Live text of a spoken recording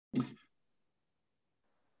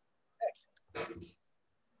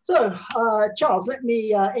So, Charles, let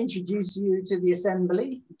me introduce you to the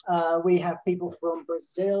assembly. We have people from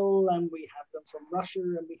Brazil, and we have them from Russia,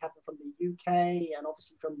 and we have them from the UK, and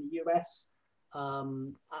obviously from the US.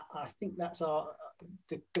 I think that's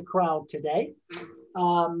the crowd today.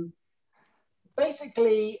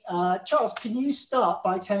 Basically, Charles, can you start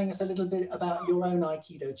by telling us a little bit about your own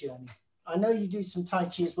Aikido journey? I know you do some Tai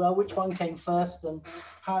Chi as well. Which one came first, and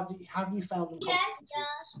have you found them complementary?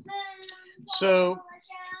 So,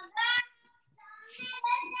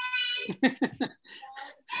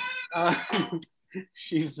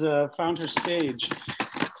 she's found her stage.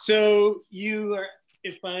 So you are,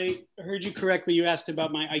 if I heard you correctly, you asked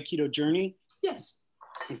about my Aikido journey? Yes.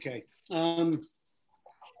 Okay.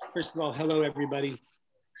 First of all, hello, everybody.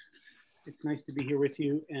 It's nice to be here with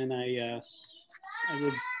you, and I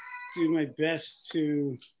will do my best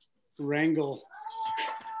to wrangle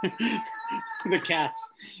the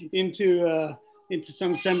cats into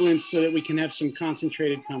some semblance so that we can have some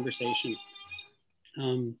concentrated conversation.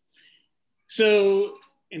 So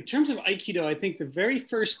in terms of Aikido, I think the very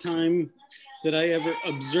first time that I ever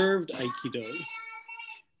observed Aikido,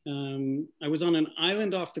 I was on an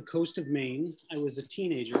island off the coast of Maine. I was a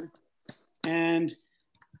teenager, and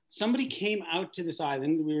somebody came out to this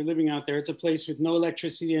island. We were living out there. It's a place with no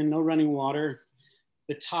electricity and no running water.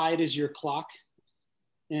 The tide is your clock.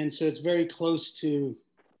 And so it's very close to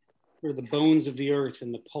where the bones of the earth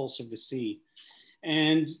and the pulse of the sea.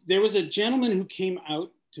 And there was a gentleman who came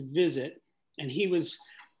out to visit, and he was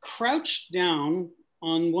crouched down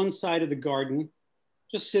on one side of the garden,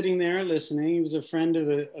 just sitting there listening. He was a friend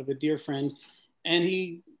of a dear friend. And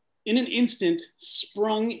he, in an instant,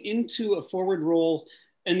 sprung into a forward roll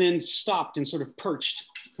and then stopped and sort of perched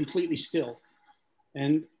completely still.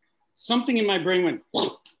 And something in my brain went,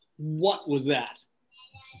 what was that?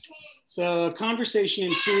 So a conversation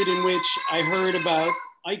ensued in which I heard about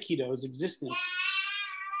Aikido's existence.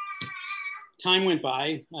 Time went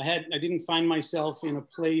by. I didn't find myself in a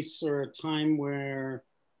place or a time where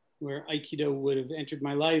Aikido would have entered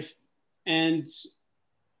my life, and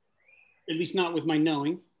at least not with my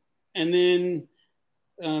knowing. And then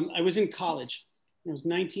I was in college. I was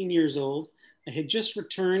 19 years old. I had just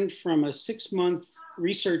returned from a 6-month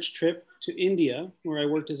research trip to India, where I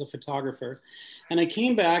worked as a photographer. And I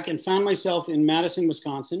came back and found myself in Madison,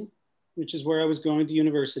 Wisconsin, which is where I was going to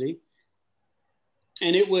university.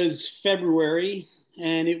 And it was February,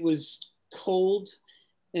 and it was cold,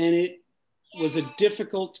 and it was a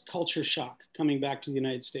difficult culture shock coming back to the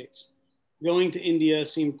United States. Going to India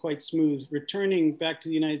seemed quite smooth. Returning back to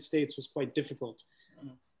the United States was quite difficult.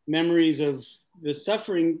 Memories of the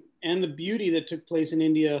suffering and the beauty that took place in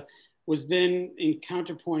India was then in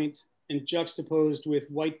counterpoint and juxtaposed with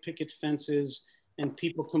white picket fences and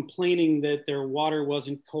people complaining that their water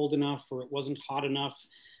wasn't cold enough or it wasn't hot enough,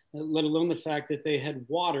 let alone the fact that they had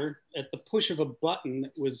water at the push of a button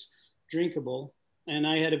that was drinkable. And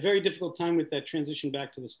I had a very difficult time with that transition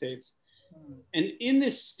back to the States. And in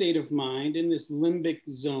this state of mind, in this limbic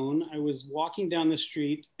zone, I was walking down the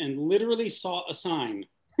street and literally saw a sign,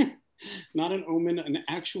 not an omen, an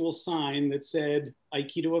actual sign that said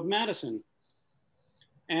Aikido of Madison.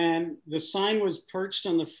 And the sign was perched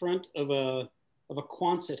on the front of a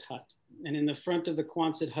Quonset hut. And in the front of the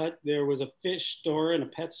Quonset hut, there was a fish store and a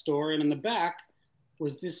pet store. And in the back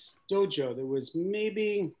was this dojo that was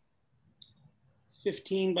maybe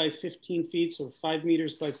 15 by 15 feet, so 5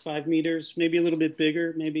 meters by 5 meters, maybe a little bit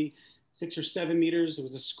bigger, maybe 6 or 7 meters. It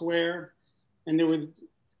was a square, and there were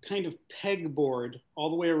kind of pegboard all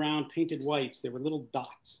the way around, painted white. There were little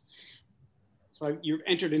dots. So you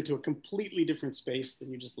entered into a completely different space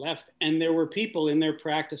than you just left. And there were people in there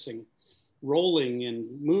practicing, rolling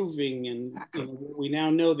and moving. And we now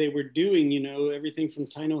know they were doing, everything from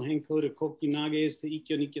Taino Henko to Koki Nages to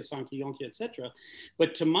Ikkyo Nikyo Sanki Yonki, etc.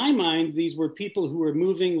 But to my mind, these were people who were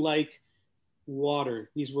moving like water.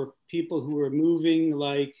 These were people who were moving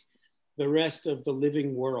like the rest of the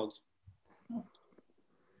living world.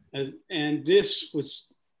 And this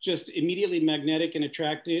was just immediately magnetic and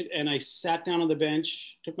attracted. And I sat down on the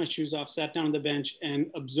bench, took my shoes off, sat down on the bench and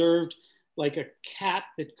observed like a cat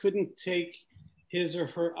that couldn't take his or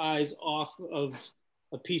her eyes off of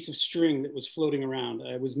a piece of string that was floating around.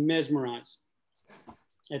 I was mesmerized.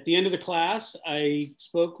 At the end of the class, I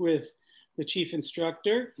spoke with the chief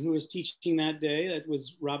instructor who was teaching that day. That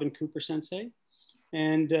was Robin Cooper Sensei.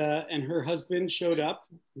 And her husband showed up,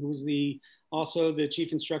 who was also the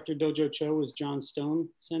chief instructor, Dojo Cho, was John Stone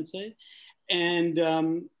Sensei, and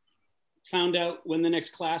found out when the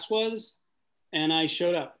next class was, and I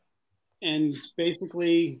showed up. And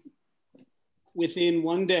basically, within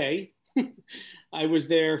one day, I was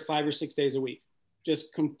there 5 or 6 days a week,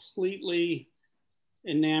 just completely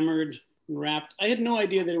enamored and wrapped. I had no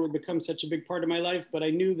idea that it would become such a big part of my life, but I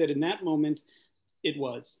knew that in that moment it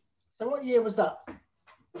was. So what year was that?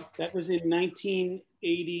 That was in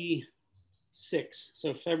 1986.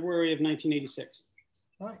 So February of 1986.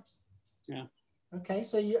 Right. Yeah. Okay.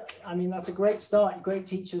 So I mean, that's a great start. Great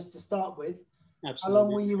teachers to start with. Absolutely. How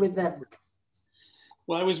long were you with them?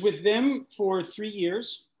 Well, I was with them for 3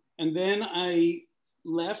 years, and then I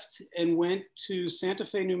left and went to Santa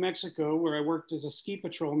Fe, New Mexico, where I worked as a ski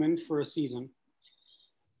patrolman for a season.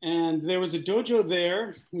 And there was a dojo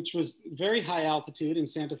there, which was very high altitude in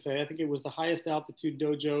Santa Fe. I think it was the highest altitude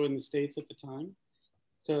dojo in the States at the time.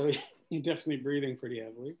 So you're definitely breathing pretty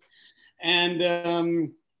heavily. And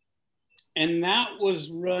that was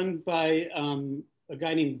run by a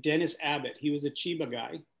guy named Dennis Abbott. He was a Chiba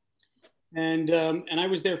guy. And I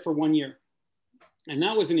was there for 1 year. And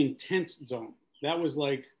that was an intense zone. That was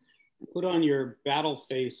like, put on your battle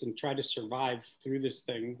face and try to survive through this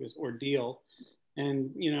thing, this ordeal.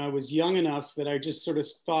 And, you know, I was young enough that I just sort of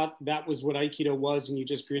thought that was what Aikido was, and you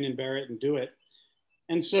just grin and bear it and do it.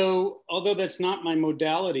 And so, although that's not my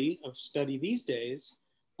modality of study these days,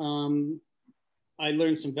 I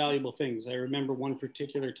learned some valuable things. I remember one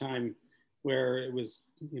particular time where it was,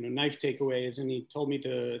 you know, knife takeaways, and he told me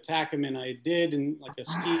to attack him, and I did, and like a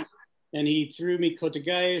ski, and he threw me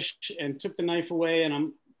kotegaesh and took the knife away, and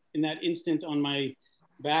I'm in that instant on my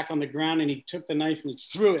back on the ground, and he took the knife and he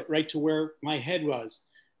threw it right to where my head was.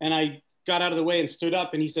 And I got out of the way and stood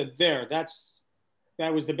up, and he said, there, that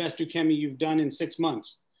was the best ukemi you've done in 6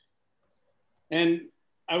 months. And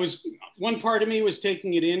one part of me was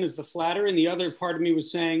taking it in as the flatter, and the other part of me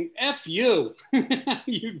was saying, F you,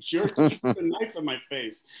 you jerk, you threw a knife in my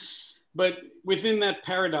face. But within that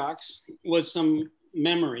paradox was some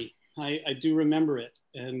memory. I do remember it,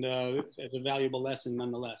 and it's a valuable lesson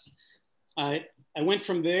nonetheless. I went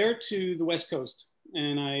from there to the West Coast,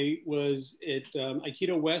 and I was at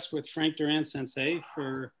Aikido West with Frank Duran Sensei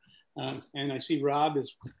and I see Rob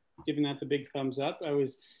is giving that the big thumbs up. I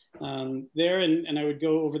was there, and I would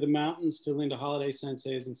go over the mountains to Linda Holiday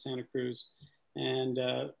Sensei's in Santa Cruz.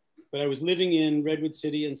 But I was living in Redwood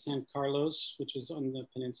City and San Carlos, which is on the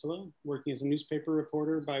peninsula, working as a newspaper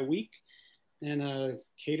reporter by week and a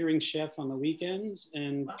catering chef on the weekends,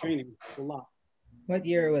 and training a lot. What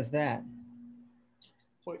year was that?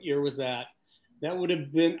 What year was that? That would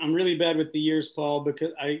have been, I'm really bad with the years, Paul,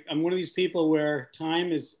 because I'm one of these people where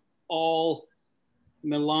time is all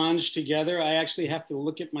melange together. I actually have to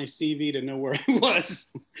look at my CV to know where I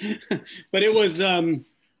was. But it was, in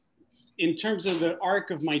terms of the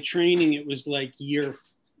arc of my training, it was like year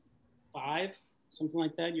 5, something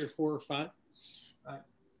like that, year 4 or 5. Right.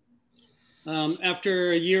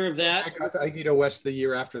 After a year of that. I got to Aikido West the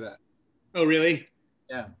year after that. Oh, really?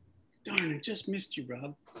 Yeah. Darn, I just missed you,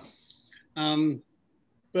 Rob. Then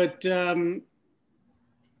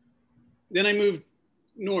I moved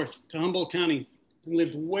north to Humboldt County and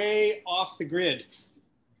lived way off the grid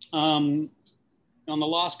on the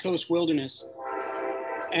Lost Coast Wilderness.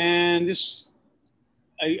 And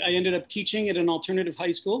I ended up teaching at an alternative high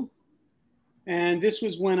school. And this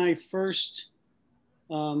was when I first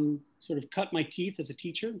sort of cut my teeth as a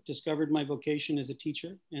teacher, discovered my vocation as a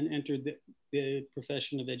teacher, and entered the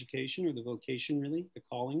profession of education, or the vocation really, the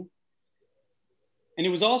calling. And it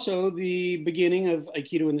was also the beginning of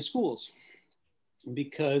Aikido in the schools,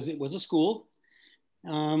 because it was a school.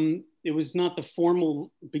 It was not the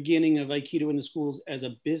formal beginning of Aikido in the schools as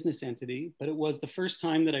a business entity, but it was the first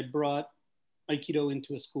time that I brought Aikido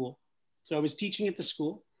into a school. So I was teaching at the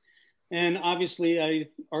school. And obviously I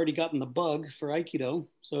already gotten the bug for Aikido.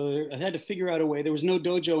 So I had to figure out a way. There was no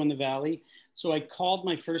dojo in the Valley. So I called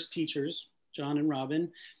my first teachers, John and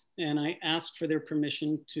Robin, and I asked for their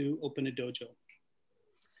permission to open a dojo.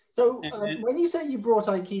 So when you say you brought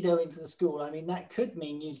Aikido into the school, I mean, that could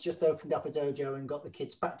mean you just opened up a dojo and got the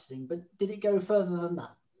kids practicing, but did it go further than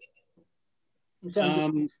that? In terms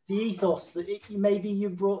of the ethos that maybe you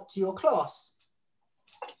brought to your class?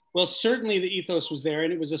 Well, certainly the ethos was there,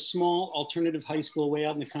 and it was a small alternative high school way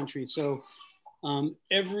out in the country. So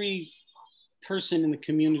every person in the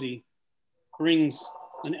community brings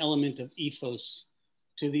an element of ethos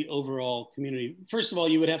to the overall community. First of all,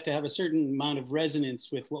 you would have to have a certain amount of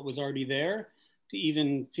resonance with what was already there to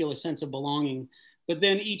even feel a sense of belonging. But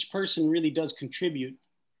then each person really does contribute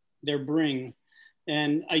their bring.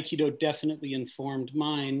 And Aikido definitely informed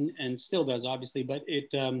mine, and still does, obviously, but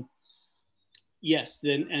it, yes,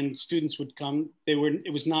 then, and students would come.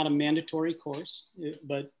 It was not a mandatory course,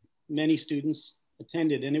 but many students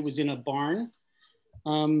attended, and it was in a barn,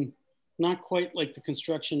 not quite like the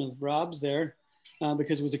construction of Rob's there,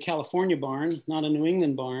 because it was a California barn, not a New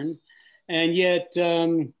England barn. And yet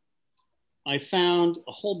I found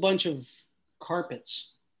a whole bunch of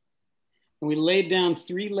carpets. And we laid down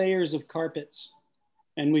 3 layers of carpets,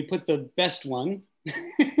 and we put the best one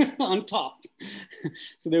on top.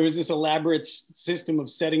 So there was this elaborate system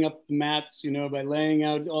of setting up the mats, you know, by laying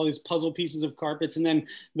out all these puzzle pieces of carpets. And then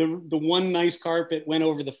the one nice carpet went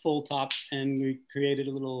over the full top, and we created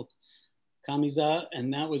a little kamisa.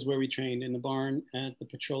 And that was where we trained, in the barn at the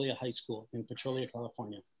Petrolia High School in Petrolia,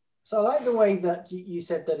 California. So I like the way that you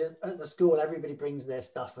said that at the school, everybody brings their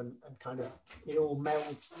stuff and kind of it all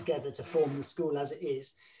melds together to form the school as it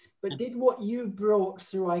is. But did what you brought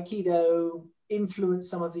through Aikido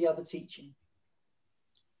influence some of the other teaching?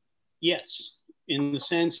 Yes, in the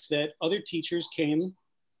sense that other teachers came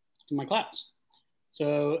to my class.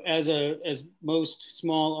 So as most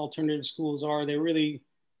small alternative schools are, they're really,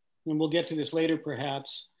 and we'll get to this later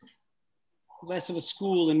perhaps, less of a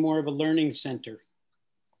school and more of a learning center.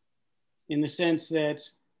 In the sense that,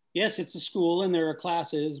 yes, it's a school and there are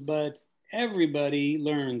classes, but everybody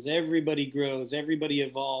learns, everybody grows, everybody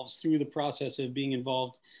evolves through the process of being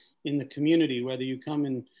involved in the community, whether you come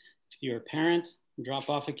in, if you're a parent, drop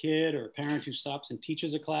off a kid, or a parent who stops and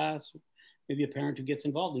teaches a class, maybe a parent who gets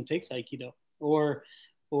involved and takes Aikido, or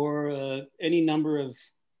any number of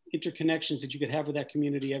interconnections that you could have with that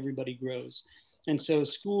community, everybody grows. And so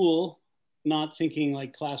school, not thinking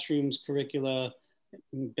like classrooms, curricula,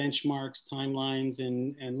 benchmarks, timelines,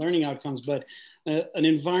 and learning outcomes, but an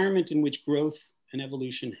environment in which growth and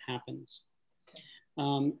evolution happens.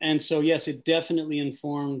 And so, yes, it definitely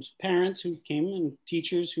informed parents who came and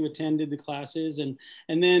teachers who attended the classes, and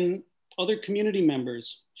then other community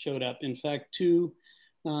members showed up. In fact, 2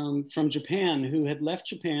 from Japan who had left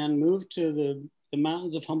Japan, moved to the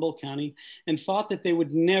mountains of Humboldt County, and thought that they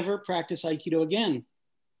would never practice Aikido again.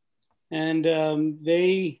 And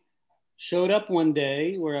they showed up one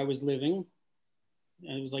day where I was living.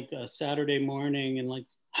 And it was like a Saturday morning, and like,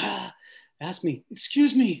 asked me,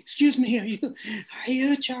 excuse me, are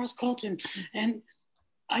you Charles Colten? And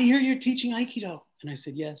I hear you're teaching Aikido. And I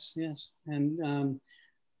said, yes. And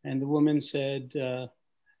the woman said,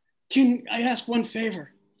 can I ask one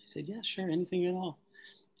favor? I said, yeah, sure, anything at all.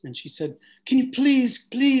 And she said, can you please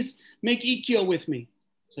make Ikkyo with me?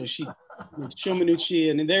 So she, Shomanuchi,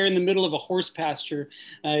 and they're in the middle of a horse pasture.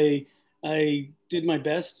 I did my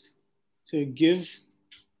best to give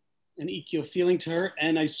an Ikkyo feeling to her.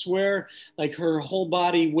 And I swear, like, her whole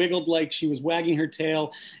body wiggled like she was wagging her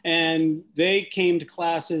tail. And they came to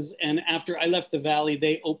classes. And after I left the valley,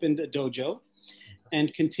 they opened a dojo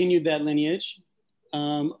and continued that lineage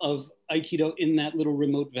of Aikido in that little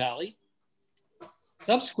remote valley.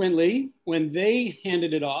 Subsequently, when they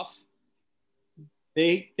handed it off,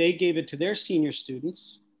 they gave it to their senior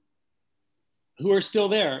students, who are still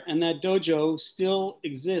there. And that dojo still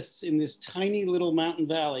exists in this tiny little mountain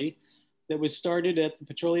valley that was started at the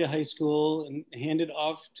Petrolia High School and handed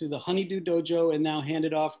off to the Honeydew Dojo, and now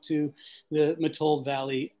handed off to the Mattole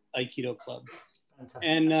Valley Aikido Club. Fantastic.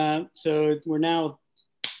 And so we're now,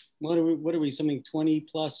 what are we, something 20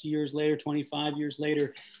 plus years later, 25 years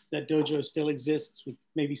later, that dojo still exists with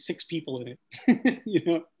maybe 6 people in it, you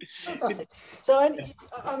know? Fantastic. So,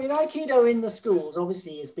 I mean, Aikido in the schools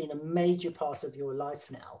obviously has been a major part of your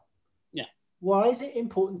life now. Yeah. Why is it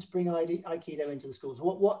important to bring Aikido into the schools?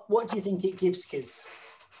 What do you think it gives kids?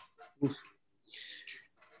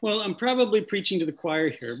 Well, I'm probably preaching to the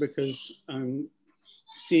choir here, because I'm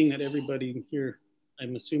seeing that everybody here,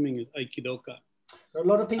 I'm assuming, is Aikidoka. There are a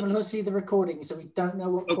lot of people who see the recording, so we don't know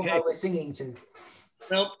what choir we're singing to.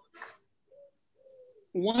 Well,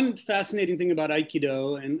 one fascinating thing about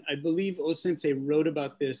Aikido, and I believe O-sensei wrote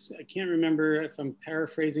about this, I can't remember if I'm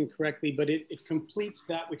paraphrasing correctly, but it completes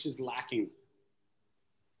that which is lacking.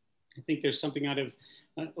 I think there's something out of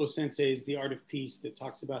O-sensei's The Art of Peace that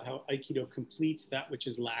talks about how Aikido completes that which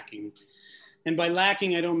is lacking. And by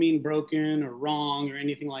lacking, I don't mean broken or wrong or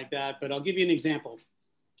anything like that, but I'll give you an example.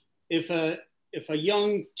 If a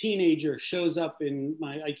young teenager shows up in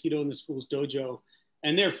my Aikido in the school's dojo,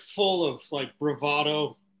 and they're full of like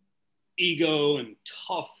bravado, ego, and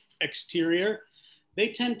tough exterior, they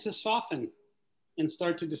tend to soften and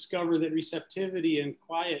start to discover that receptivity and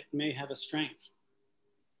quiet may have a strength.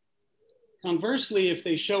 Conversely, if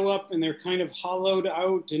they show up and they're kind of hollowed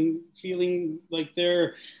out and feeling like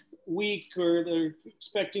they're weak, or they're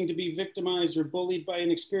expecting to be victimized or bullied by an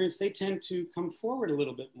experience, they tend to come forward a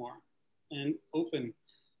little bit more and open.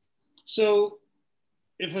 So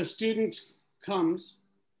if a student comes,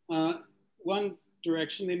 one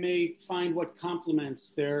direction, they may find what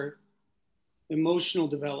complements their emotional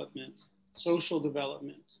development social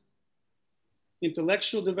development.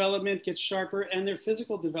 Intellectual development gets sharper and their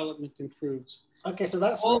physical development improves. Okay, so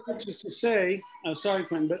that's all of which is to say, sorry,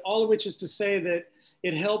 Quentin, but all of which is to say that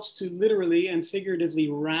it helps to literally and figuratively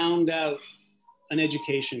round out an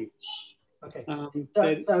education. Okay.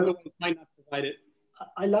 That otherwise might not provide it.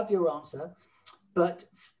 I love your answer, but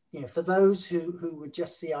you know, for those who would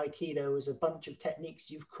just see Aikido as a bunch of techniques,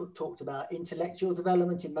 you've talked about intellectual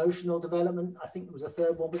development, emotional development. I think there was a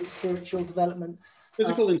third one, was it spiritual development?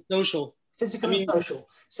 Physical and social. Physical and social.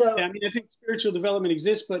 So yeah, I mean, I think spiritual development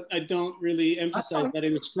exists, but I don't really emphasize that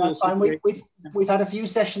in a school. That's fine. We've had a few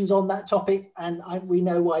sessions on that topic, and we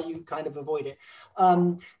know why you kind of avoid it.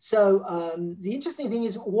 The interesting thing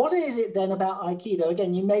is, what is it then about Aikido?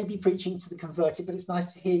 Again, you may be preaching to the converted, but it's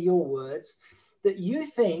nice to hear your words that you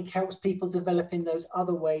think helps people develop in those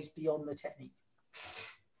other ways beyond the technique.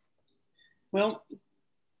 Well,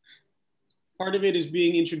 part of it is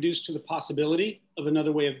being introduced to the possibility of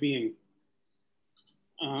another way of being.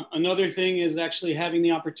 Another thing is actually having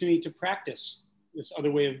the opportunity to practice this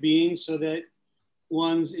other way of being so that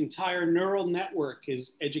one's entire neural network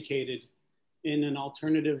is educated in an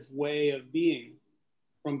alternative way of being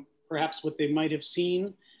from perhaps what they might have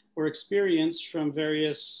seen or experienced from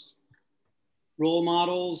various role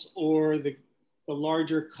models or the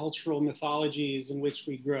larger cultural mythologies in which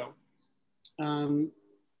we grow.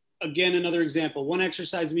 Again, another example, one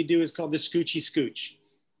exercise we do is called the scoochy scooch.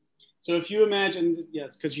 So if you imagine, yeah,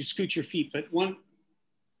 it's because you scoot your feet, but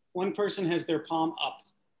one person has their palm up.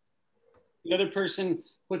 The other person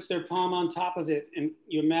puts their palm on top of it, and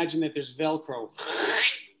you imagine that there's Velcro.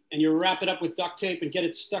 And you wrap it up with duct tape and get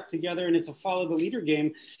it stuck together, and it's a follow the leader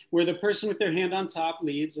game where the person with their hand on top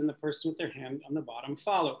leads and the person with their hand on the bottom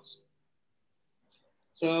follows.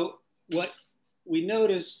 So what we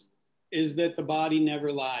notice is that the body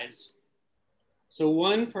never lies. So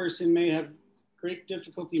one person may have great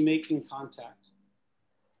difficulty making contact.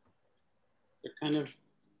 They're kind of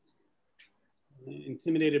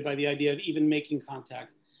intimidated by the idea of even making contact.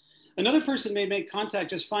 Another person may make contact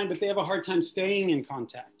just fine, but they have a hard time staying in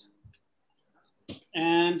contact.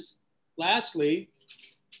 And lastly,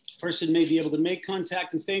 a person may be able to make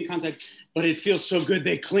contact and stay in contact, but it feels so good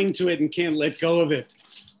they cling to it and can't let go of it.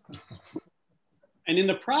 And in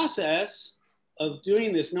the process of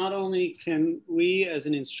doing this, not only can we as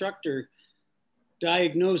an instructor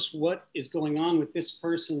diagnose what is going on with this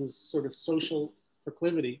person's sort of social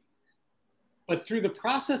proclivity, but through the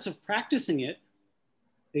process of practicing it,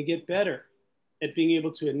 they get better at being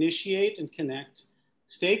able to initiate and connect,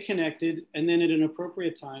 stay connected, and then at an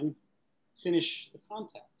appropriate time, finish the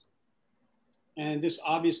contact. And this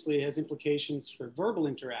obviously has implications for verbal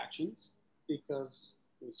interactions because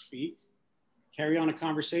we speak, carry on a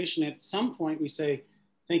conversation. At some point we say,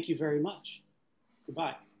 thank you very much,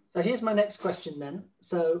 goodbye. So here's my next question then.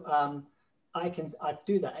 So I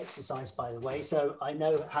do that exercise, by the way, so I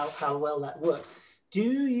know how well that works. Do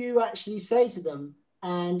you actually say to them,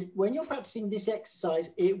 and when you're practicing this exercise,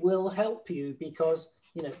 it will help you because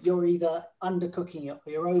you're either undercooking it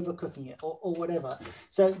or you're overcooking it or whatever.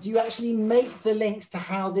 So do you actually make the link to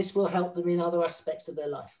how this will help them in other aspects of their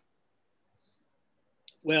life?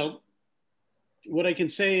 Well, what I can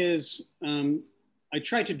say is I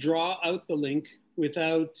try to draw out the link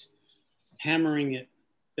without hammering it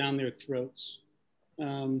down their throats.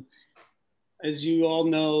 As you all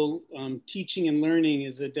know, teaching and learning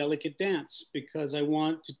is a delicate dance because I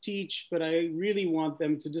want to teach, but I really want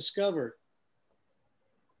them to discover.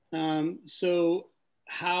 So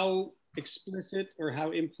how explicit or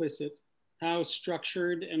how implicit, how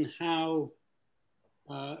structured and how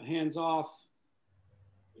hands-off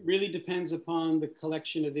really depends upon the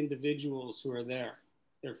collection of individuals who are there,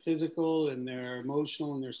 their physical and their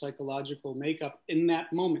emotional and their psychological makeup in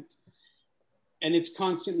that moment. And it's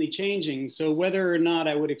constantly changing. So whether or not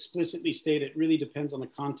I would explicitly state it really depends on the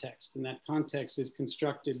context. And that context is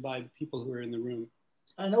constructed by the people who are in the room.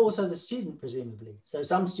 And also the student, presumably. So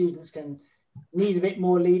some students can need a bit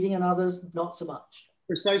more leading and others not so much.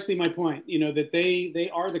 Precisely my point, that they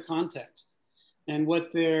are the context. And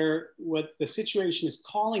what the situation is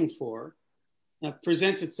calling for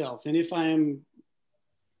presents itself. And if I am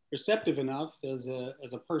receptive enough as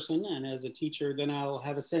a person and as a teacher, then I'll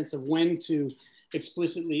have a sense of when to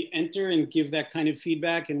explicitly enter and give that kind of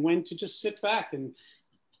feedback and when to just sit back and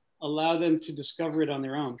allow them to discover it on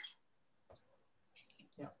their own.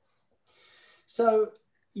 Yeah. So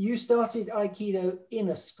you started Aikido in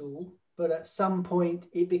a school, but at some point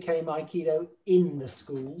it became Aikido in the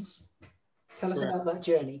schools. Tell us about that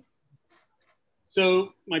journey.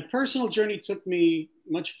 So my personal journey took me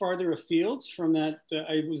much farther afield from that.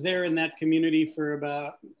 I was there in that community for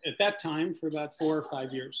about, at that time, for about 4 or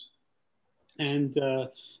 5 years. And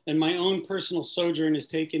my own personal sojourn has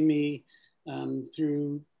taken me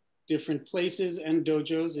through different places and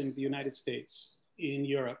dojos in the United States, in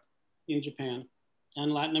Europe, in Japan,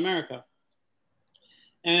 and Latin America.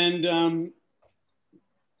 And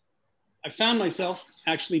I found myself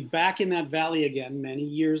actually back in that valley again many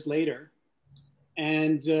years later.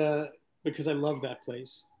 And because I love that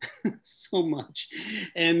place so much,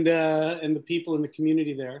 and the people in the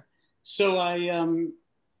community there. So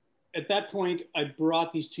at that point, I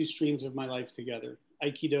brought these two streams of my life together,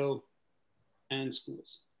 Aikido and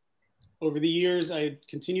schools. Over the years, I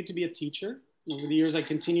continued to be a teacher. Over the years, I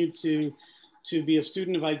continued to be a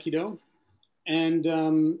student of Aikido.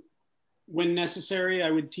 And when necessary,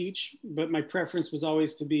 I would teach, but my preference was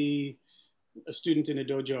always to be a student in a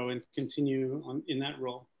dojo and continue in that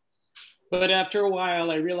role. But after a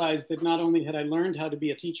while, I realized that not only had I learned how to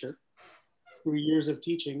be a teacher through years of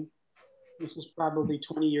teaching, this was probably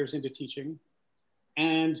 20 years into teaching,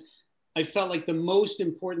 and I felt like the most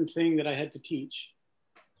important thing that I had to teach,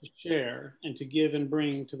 to share, and to give and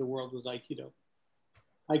bring to the world was Aikido.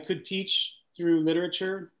 I could teach through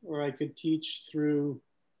literature, or I could teach through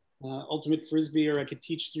ultimate frisbee, or I could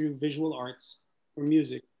teach through visual arts or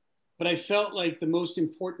music. But I felt like the most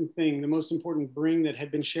important thing, the most important bring that had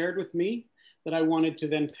been shared with me that I wanted to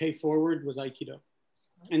then pay forward was Aikido.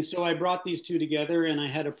 And so I brought these two together, and I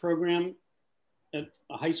had a program at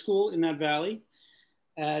a high school in that valley,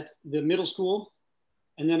 at the middle school,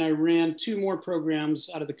 and then I ran 2 more programs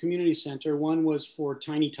out of the community center. One was for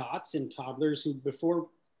tiny tots and toddlers who before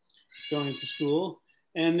going to school,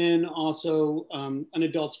 and then also an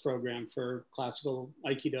adults program for classical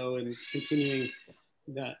Aikido and continuing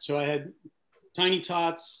that. So I had tiny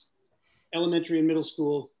tots, elementary and middle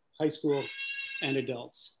school, high school, and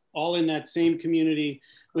adults, all in that same community,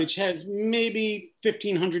 which has maybe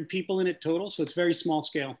 1,500 people in it total. So it's very small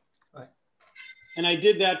scale. Right. And I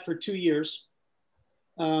did that for 2 years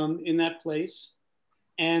in that place.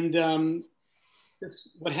 And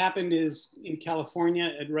what happened is in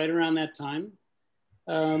California at right around that time,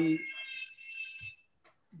 the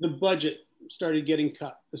budget started getting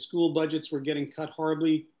cut. The school budgets were getting cut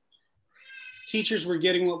horribly. Teachers were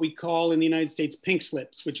getting what we call in the United States pink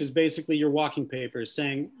slips, which is basically your walking papers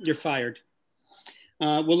saying you're fired.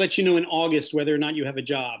 We'll let you know in August whether or not you have a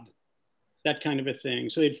job, that kind of a thing.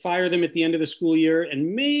 So they'd fire them at the end of the school year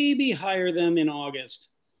and maybe hire them in August.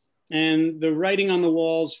 And the writing on the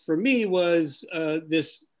walls for me was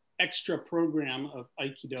this extra program of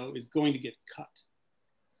Aikido is going to get cut.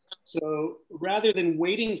 So rather than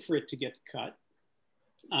waiting for it to get cut,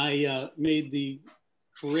 I made the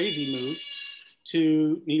crazy move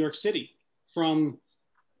to New York City, from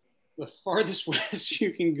the farthest west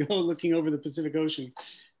you can go looking over the Pacific Ocean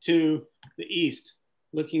to the east,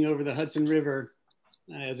 looking over the Hudson River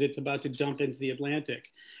as it's about to dump into the Atlantic.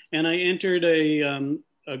 And I entered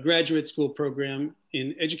a graduate school program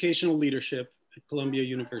in educational leadership at Columbia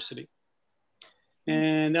University.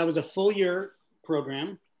 And that was a full year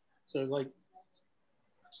program. So it was like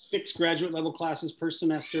 6 graduate level classes per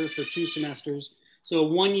semester for 2 semesters. So a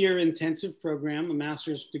 1-year intensive program, a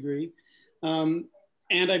master's degree. And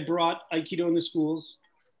I brought Aikido in the schools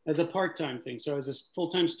as a part-time thing. So I was a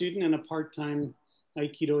full-time student and a part-time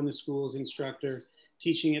Aikido in the schools instructor,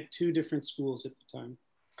 teaching at 2 different schools at the time.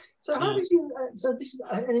 So how did you, so this is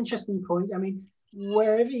an interesting point. I mean,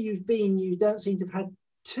 wherever you've been, you don't seem to have had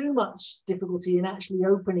too much difficulty in actually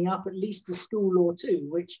opening up at least a school or 2,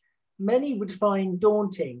 which many would find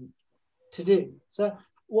daunting to do. So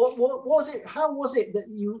what was it, how was it that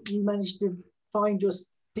you managed to find your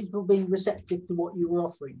people being receptive to what you were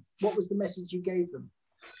offering? What was the message you gave them?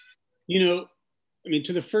 You know, I mean,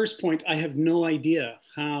 to the first point, I have no idea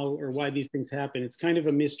how or why these things happen. It's kind of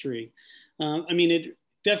a mystery. I mean, it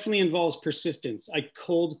definitely involves persistence. I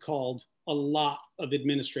cold called a lot of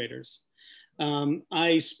administrators.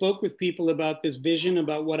 I spoke with people about this vision,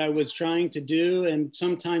 about what I was trying to do. And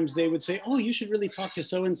sometimes they would say, oh, you should really talk to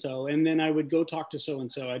so-and-so. And then I would go talk to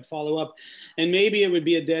so-and-so. I'd follow up. And maybe it would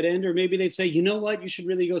be a dead end, or maybe they'd say, you know what, you should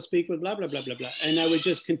really go speak with blah, blah, blah, blah, blah. And I would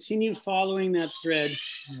just continue following that thread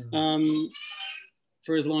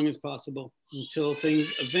for as long as possible, until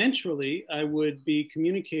things eventually I would be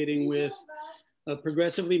communicating with a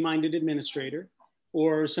progressively minded administrator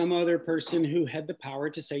or some other person who had the power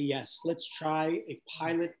to say, yes, let's try a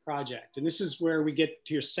pilot project. And this is where we get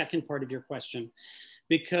to your second part of your question,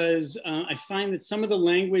 because I find that some of the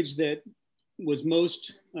language that was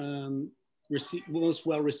most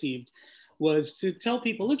well received was to tell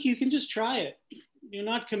people, look, you can just try it. You're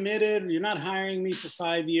not committed. You're not hiring me for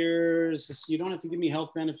 5 years. You don't have to give me health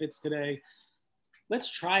benefits today. Let's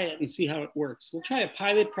try it and see how it works. We'll try a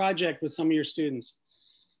pilot project with some of your students.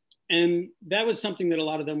 And that was something that a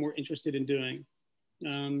lot of them were interested in doing,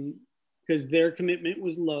 because their commitment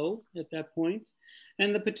was low at that point,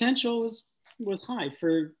 and the potential was high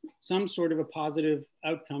for some sort of a positive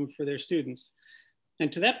outcome for their students.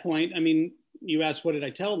 And to that point, I mean, you asked, what did I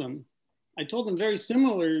tell them? I told them very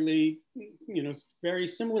similarly, very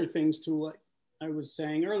similar things to what I was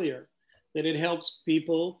saying earlier, that it helps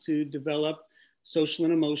people to develop social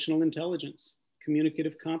and emotional intelligence,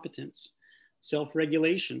 communicative competence,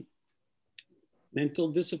 self-regulation, mental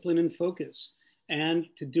discipline and focus, and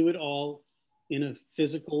to do it all in a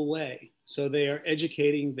physical way. So they are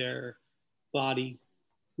educating their body,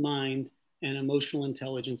 mind, and emotional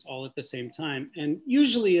intelligence all at the same time. And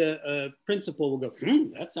usually a principal will go,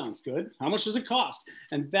 that sounds good. How much does it cost?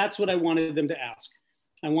 And that's what I wanted them to ask.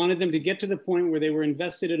 I wanted them to get to the point where they were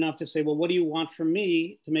invested enough to say, well, what do you want from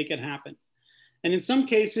me to make it happen? And in some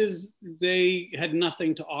cases, they had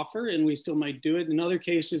nothing to offer and we still might do it. In other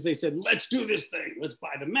cases, they said, let's do this thing. Let's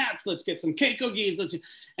buy the mats. Let's get some keikogis.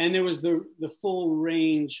 And there was the full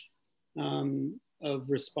range of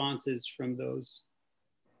responses from those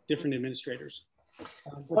different administrators.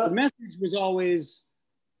 But the message was always,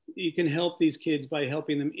 you can help these kids by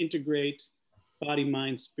helping them integrate body,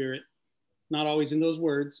 mind, spirit. Not always in those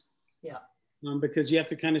words. Yeah. Because you have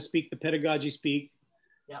to kind of speak the pedagogy speak.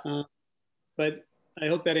 Yeah. But I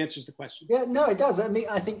hope that answers the question. Yeah, no, it does. I mean,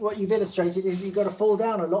 I think what you've illustrated is you've got to fall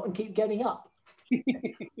down a lot and keep getting up.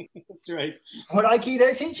 That's right. What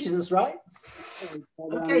Aikido teaches us, right?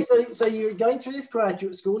 Okay, so you're going through this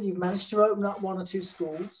graduate school. You've managed to open up 1 or 2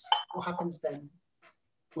 schools. What happens then?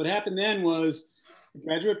 What happened then was the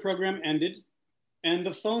graduate program ended and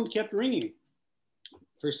the phone kept ringing.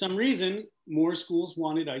 For some reason, more schools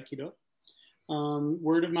wanted Aikido.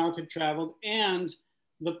 Word of mouth had traveled, and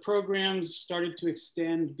the programs started to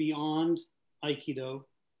extend beyond Aikido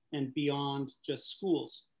and beyond just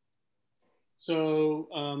schools. So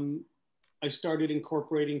I started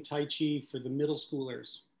incorporating Tai Chi for the middle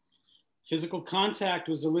schoolers. Physical contact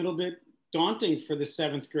was a little bit daunting for the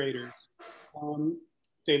 7th graders.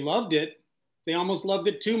 They loved it. They almost loved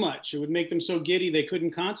it too much. It would make them so giddy they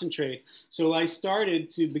couldn't concentrate. So I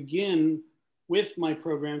started to begin with my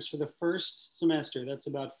programs for the first semester. That's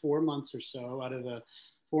about 4 months or so out of a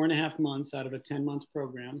 4.5 months out of a 10-month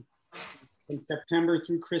program. From September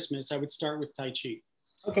through Christmas, I would start with Tai Chi.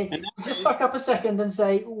 Okay, and just back up a second and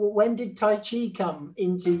say, when did Tai Chi come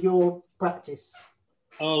into your practice?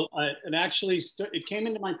 Oh, it actually, it came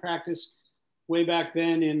into my practice way back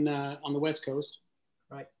then on the West Coast.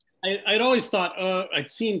 Right. I'd always thought, I'd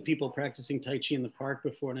seen people practicing Tai Chi in the park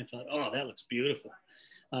before, and I thought, oh, that looks beautiful.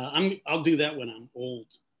 I'll do that when I'm old.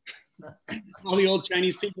 All the old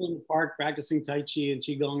Chinese people in the park practicing Tai Chi and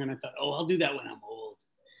Qigong, and I thought, oh, I'll do that when I'm old.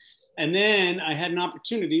 And then I had an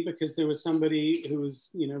opportunity because there was somebody who was,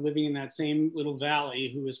 living in that same little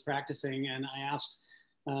valley who was practicing, and I asked,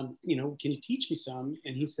 can you teach me some?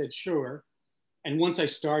 And he said, sure. And once I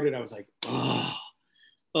started, I was like,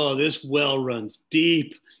 oh, this well runs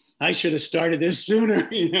deep. I should have started this sooner,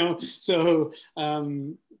 So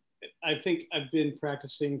I think I've been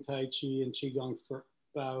practicing Tai Chi and Qigong for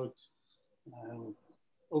about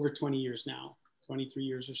over 20 years now, 23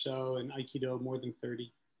 years or so, and Aikido more than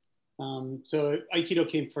 30. So Aikido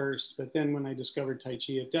came first, but then when I discovered Tai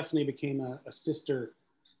Chi, it definitely became a sister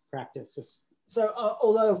practice. So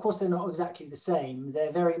although of course they're not exactly the same,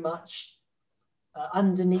 they're very much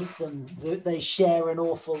underneath them, they share an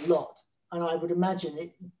awful lot. And I would imagine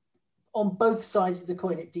it, on both sides of the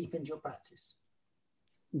coin, it deepened your practice.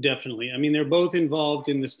 Definitely. I mean, they're both involved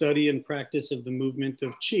in the study and practice of the movement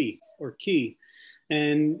of Qi or Ki.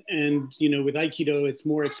 And with Aikido, it's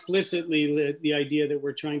more explicitly the idea that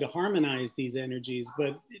we're trying to harmonize these energies,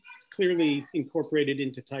 but it's clearly incorporated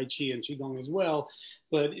into Tai Chi and Qigong as well.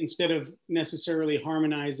 But instead of necessarily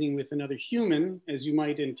harmonizing with another human, as you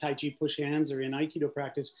might in Tai Chi push hands or in Aikido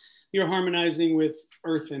practice, you're harmonizing with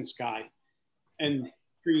earth and sky and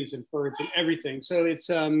trees and birds and everything. So it's,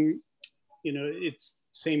 it's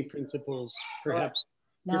same principles, perhaps.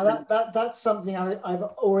 Now that's something I've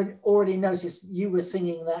already noticed. You were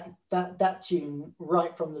singing that tune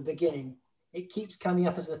right from the beginning. It keeps coming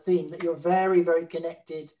up as a theme that you're very, very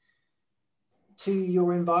connected to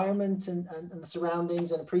your environment and the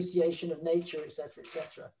surroundings and appreciation of nature, etc.,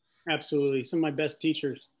 etc. Absolutely, some of my best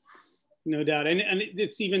teachers, no doubt. And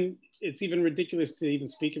it's even ridiculous to even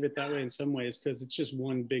speak of it that way in some ways because it's just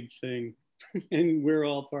one big thing. and we're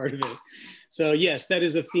all part of it. So yes, that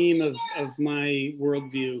is a theme of my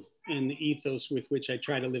worldview and the ethos with which I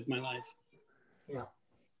try to live my life. Yeah.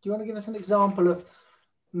 Do you want to give us an example of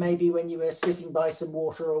maybe when you were sitting by some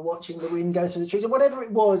water or watching the wind go through the trees or whatever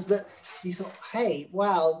it was that you thought, hey,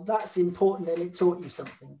 wow, that's important and it taught you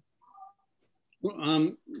something?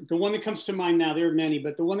 The one that comes to mind now, there are many,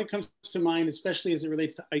 but the one that comes to mind, especially as it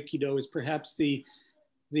relates to Aikido, is perhaps the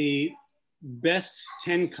best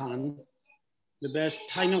tenkan, the best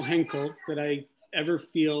Taino Henko that I ever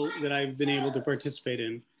feel that I've been able to participate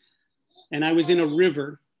in. And I was in a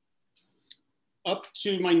river up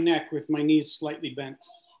to my neck with my knees slightly bent.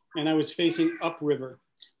 And I was facing upriver.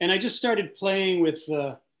 And I just started playing with,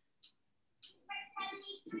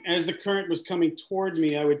 as the current was coming toward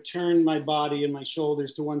me, I would turn my body and my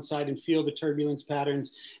shoulders to one side and feel the turbulence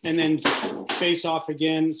patterns and then face off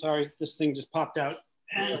again. Sorry, this thing just popped out.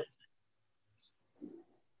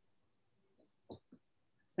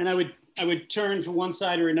 And I would turn to one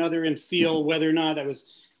side or another and feel whether or not I was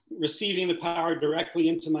receiving the power directly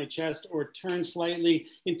into my chest or turn slightly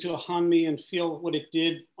into a hanmi and feel what it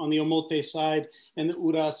did on the omote side and the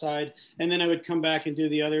ura side. And then I would come back and do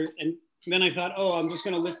the other. And then I thought, oh, I'm just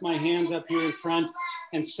going to lift my hands up here in front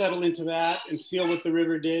and settle into that and feel what the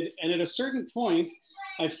river did. And at a certain point,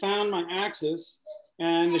 I found my axis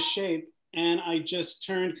and the shape, and I just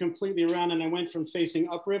turned completely around and I went from facing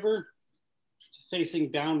upriver to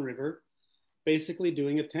facing downriver, basically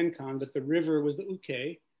doing a tenkan, but the river was the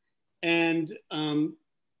uke. And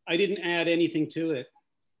I didn't add anything to it.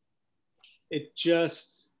 It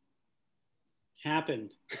just happened.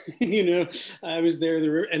 You know, I was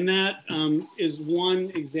there, and that is one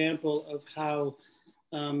example of how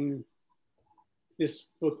this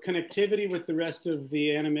both connectivity with the rest of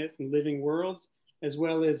the animate and living world, as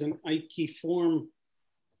well as an Aiki form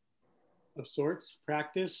of sorts,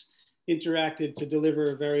 practice, interacted to deliver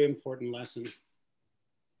a very important lesson.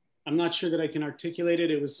 I'm not sure that I can articulate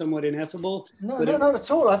it. It was somewhat ineffable. No, not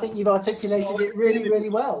at all. I think you've articulated it really, really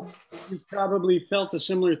well. You probably felt a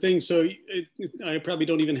similar thing, so I probably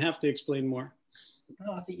don't even have to explain more.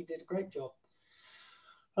 No, I think you did a great job.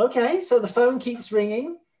 Okay, so the phone keeps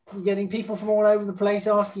ringing. You're getting people from all over the place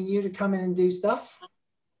asking you to come in and do stuff.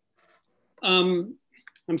 I'm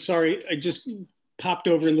sorry, I just popped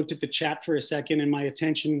over and looked at the chat for a second and my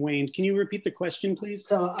attention waned. Can you repeat the question, please?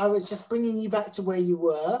 So I was just bringing you back to where you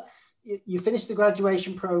were. You finished the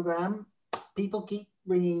graduation program. People keep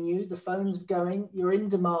ringing you. The phone's going. You're in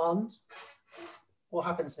demand. What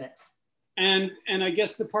happens next? And I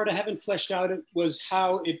guess the part I haven't fleshed out was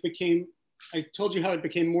how it became. I told you how it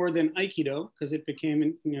became more than Aikido, because it became,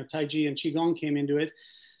 you know, Tai Chi and Qigong came into it,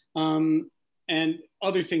 and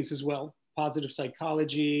other things as well. Positive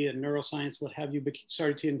psychology and neuroscience, what have you,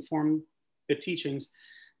 started to inform the teachings.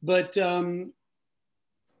 But then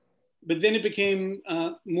it became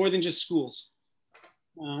more than just schools.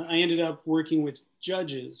 I ended up working with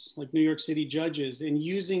judges, like New York City judges, and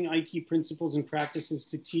using Aiki principles and practices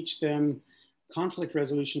to teach them conflict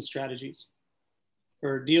resolution strategies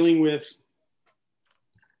for dealing with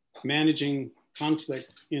managing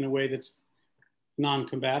conflict in a way that's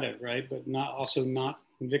non-combative, right? But not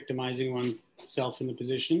victimizing oneself in the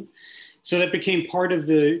position. So that became part of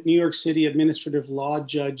the New York City administrative law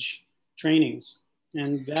judge trainings.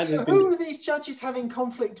 And that has been... Who are these judges having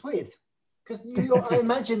conflict with? Because I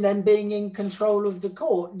imagine them being in control of the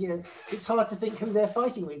court. You know, it's hard to think who they're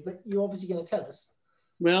fighting with, but you're obviously going to tell us.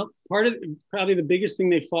 Well, probably the biggest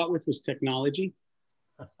thing they fought with was technology.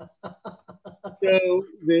 So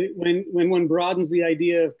when one broadens the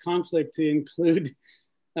idea of conflict to include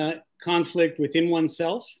conflict within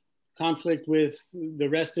oneself, conflict with the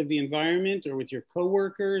rest of the environment or with your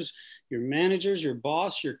coworkers, your managers, your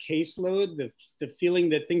boss, your caseload, the feeling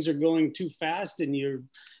that things are going too fast and you're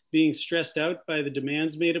being stressed out by the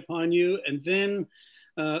demands made upon you. And then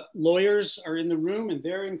lawyers are in the room and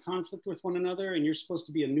they're in conflict with one another and you're supposed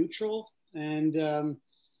to be a neutral. And the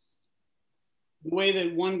way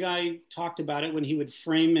that one guy talked about it when he would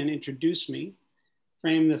frame and introduce me,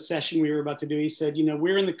 frame the session we were about to do, he said, you know,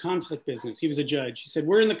 we're in the conflict business. He was a judge. He said,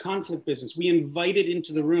 we're in the conflict business. We invite it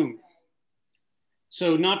into the room.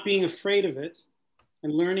 So not being afraid of it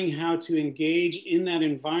and learning how to engage in that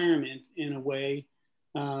environment in a way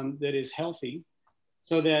that is healthy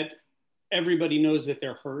so that everybody knows that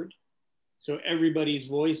they're heard. So everybody's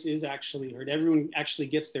voice is actually heard. Everyone actually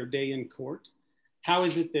gets their day in court. How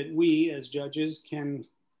is it that we as judges can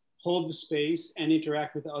hold the space and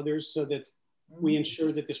interact with others so that we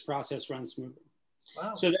ensure that this process runs smoothly?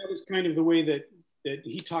 Wow. So that was kind of the way that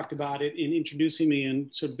he talked about it in introducing me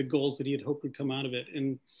and sort of the goals that he had hoped would come out of it.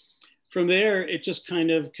 And from there, it just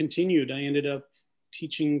kind of continued. I ended up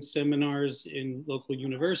teaching seminars in local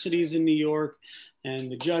universities in New York,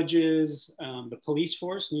 and the judges, the police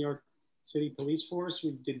force, New York City Police Force.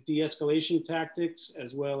 We did de-escalation tactics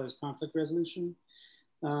as well as conflict resolution.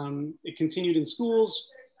 It continued in schools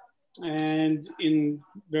and in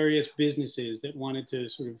various businesses that wanted to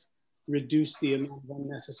sort of reduce the amount of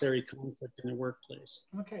unnecessary conflict in the workplace.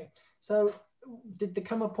 Okay, so did there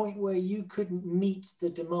come a point where you couldn't meet the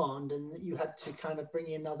demand and that you had to kind of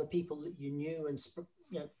bring in other people that you knew and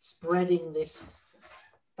spreading this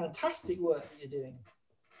fantastic work that you're doing?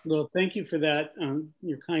 Well, thank you for that,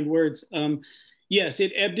 your kind words. Yes,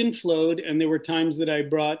 it ebbed and flowed, and there were times that I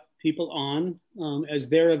brought people on as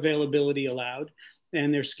their availability allowed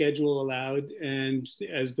and their schedule allowed and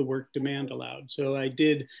as the work demand allowed. So I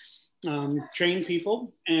did train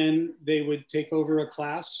people, and they would take over a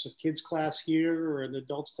class, a kids class here or an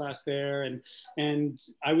adults class there, and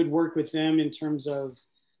I would work with them in terms of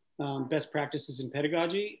best practices in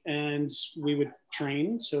pedagogy, and we would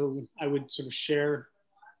train. So I would sort of share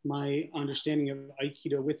my understanding of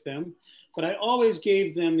Aikido with them, but I always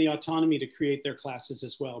gave them the autonomy to create their classes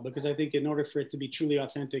as well, because I think in order for it to be truly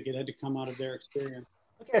authentic, it had to come out of their experience.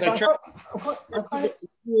 Okay, so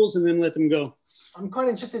rules and then let them go. I'm quite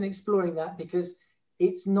interested in exploring that, because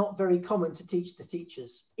it's not very common to teach the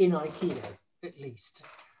teachers in Aikido, at least.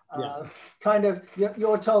 Yeah. Kind of,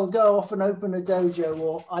 you're told, go off and open a dojo,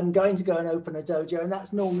 or I'm going to go and open a dojo, and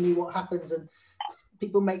that's normally what happens, and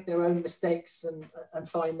people make their own mistakes and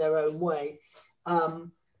find their own way.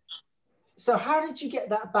 So how did you get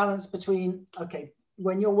that balance between, okay,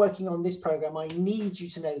 when you're working on this program, I need you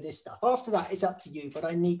to know this stuff. After that, it's up to you, but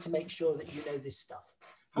I need to make sure that you know this stuff.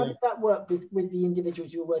 How did that work with the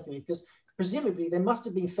individuals you were working with? Because presumably there must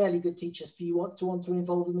have been fairly good teachers for you to want to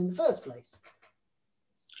involve them in the first place.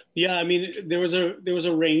 Yeah, I mean, there was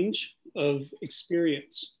a range of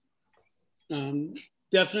experience.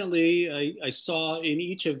 Definitely, I saw in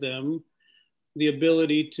each of them the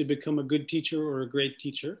ability to become a good teacher or a great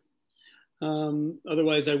teacher.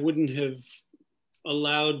 Otherwise, I wouldn't have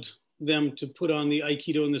allowed them to put on the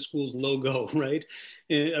Aikido in the school's logo, right?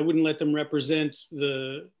 And I wouldn't let them represent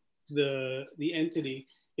the entity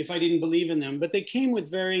if I didn't believe in them. But they came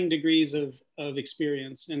with varying degrees of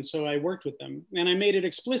experience, and so I worked with them. And I made it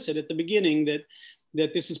explicit at the beginning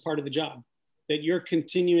that this is part of the job, that your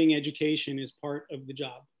continuing education is part of the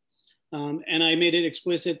job. And I made it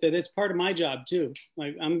explicit that it's part of my job too.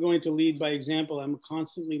 Like, I'm going to lead by example. I'm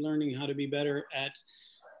constantly learning how to be better at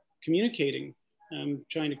communicating. I'm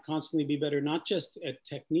trying to constantly be better, not just at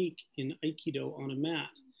technique in Aikido on a mat,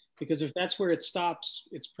 because if that's where it stops,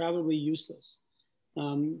 it's probably useless.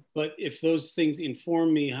 But if those things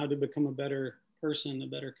inform me how to become a better person, a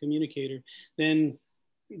better communicator, then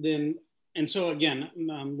and so again,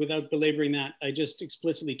 without belaboring that, I just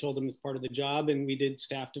explicitly told them it's part of the job, and we did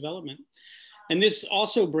staff development. And this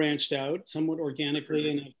also branched out somewhat organically,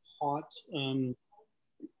 and I taught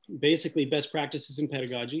basically best practices in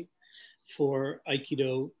pedagogy for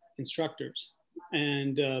Aikido instructors.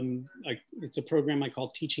 And it's a program I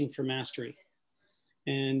call Teaching for Mastery.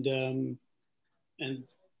 And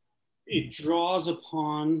it draws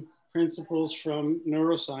upon principles from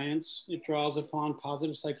neuroscience. It draws upon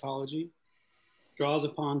positive psychology, draws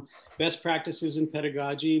upon best practices in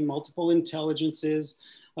pedagogy, multiple intelligences,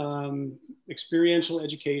 experiential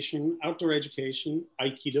education, outdoor education,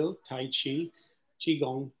 Aikido, Tai Chi,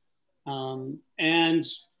 Qigong, and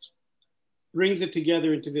brings it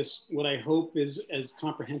together into this, what I hope is as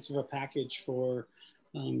comprehensive a package for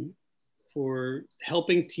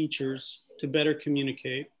helping teachers to better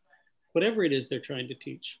communicate whatever it is they're trying to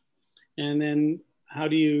teach. And then how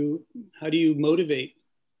do you motivate?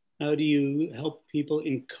 How do you help people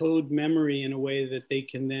encode memory in a way that they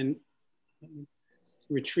can then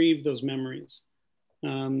retrieve those memories?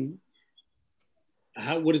 What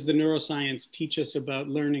does the neuroscience teach us about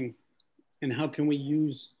learning? And how can we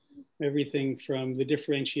use everything from the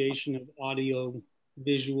differentiation of audio,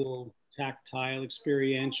 visual, tactile,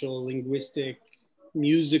 experiential, linguistic,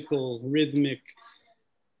 musical, rhythmic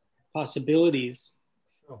possibilities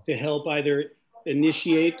to help either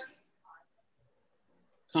initiate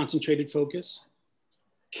concentrated focus,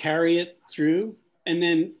 carry it through, and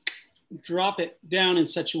then drop it down in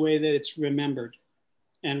such a way that it's remembered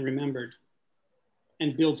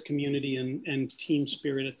and builds community and team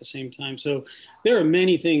spirit at the same time. So there are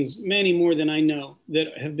many things, many more than I know,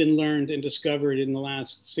 that have been learned and discovered in the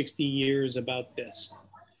last 60 years about this.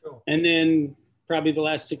 Sure. And then probably the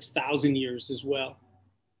last 6,000 years as well.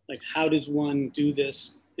 Like, how does one do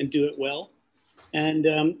this and do it well?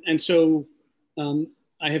 And so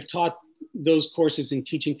I have taught those courses in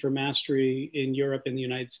teaching for mastery in Europe and the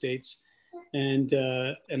United States. And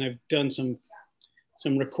I've done some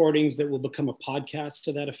recordings that will become a podcast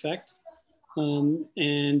to that effect.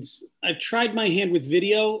 And I've tried my hand with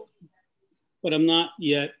video, but I'm not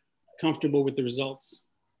yet comfortable with the results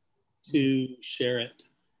to share it.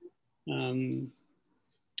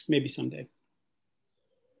 Maybe someday.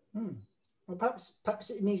 Well, perhaps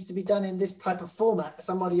it needs to be done in this type of format,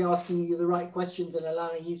 somebody asking you the right questions and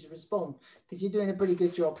allowing you to respond, because you're doing a pretty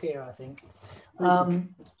good job here, I think.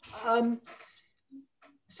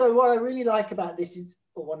 So what I really like about this is,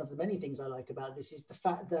 or one of the many things I like about this, is the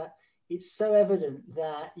fact that it's so evident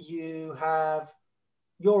that your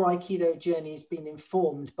Aikido journey has been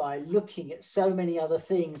informed by looking at so many other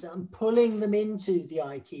things and pulling them into the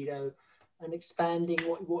Aikido and expanding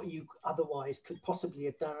what you otherwise could possibly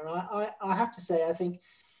have done. And I have to say, I think,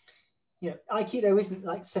 Aikido isn't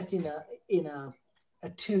like set in a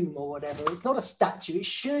tomb or whatever. It's not a statue. It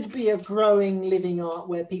should be a growing, living art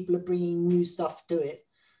where people are bringing new stuff to it.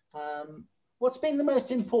 What's been the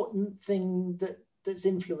most important thing that's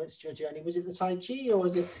influenced your journey? Was it the Tai Chi, or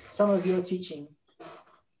was it some of your teaching,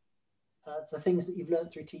 the things that you've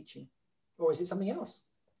learned through teaching, or is it something else?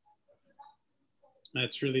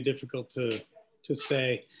 That's really difficult to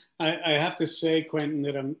say. I have to say, Quentin,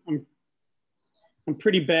 that I'm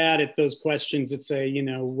pretty bad at those questions that say,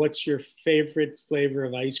 what's your favorite flavor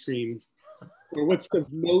of ice cream? Or what's the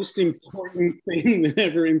most important thing that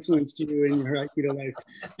ever influenced you in your Aikido life?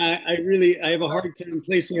 I have a hard time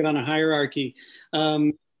placing it on a hierarchy.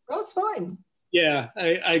 That's fine. Yeah,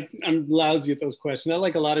 I'm lousy at those questions. I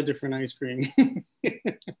like a lot of different ice cream.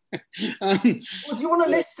 Well, do you want to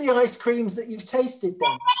list the ice creams that you've tasted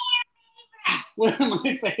then? What are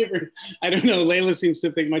my favorite? I don't know. Layla seems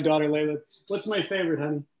to think, my daughter Layla. What's my favorite,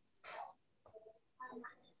 honey?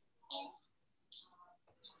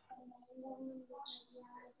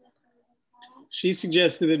 She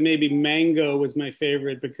suggested that maybe mango was my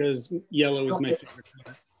favorite because yellow is my favorite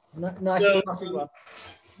color. Nice. So,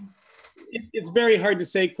 it's very hard to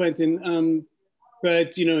say, Quentin,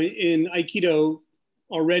 but in Aikido,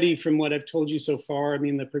 already from what I've told you so far, I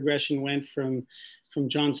mean, the progression went from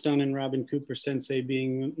John Stone and Robin Cooper Sensei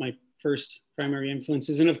being my first primary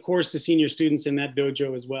influences, and of course the senior students in that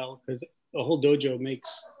dojo as well, because the whole dojo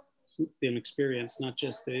makes them experience, not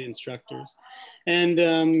just the instructors. And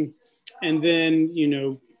then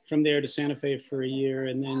from there to Santa Fe for a year,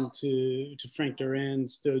 and then to Frank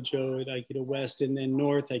Duran's dojo at Aikido West, and then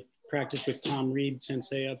north I practiced with Tom Reed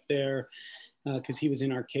Sensei up there because he was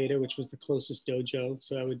in Arcata, which was the closest dojo,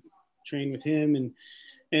 so I would train with him.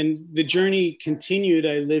 And the journey continued.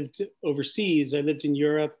 I lived overseas. I lived in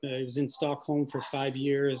Europe. I was in Stockholm for 5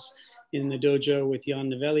 years in the dojo with Jan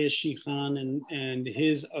Nevelia Shihan and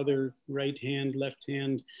his other right hand, left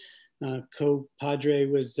hand co-padre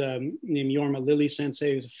was named Jorma Lilly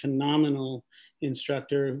Sensei, who's a phenomenal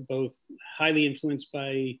instructor, both highly influenced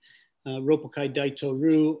by Roppokai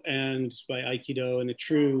Daito-Ryu and by Aikido, and a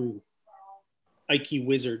true Aiki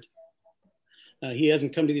wizard. He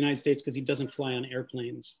hasn't come to the United States because he doesn't fly on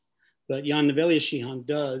airplanes, but Jan Nevelia Shihan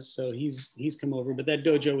does, so he's come over. But that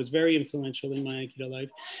dojo was very influential in my Aikido life.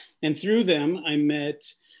 And through them, I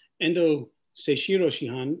met Endo Seishiro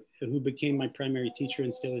Shihan, who became my primary teacher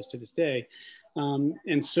and still is to this day.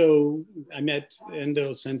 And so I met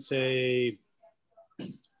Endo Sensei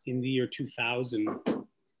in the year 2000.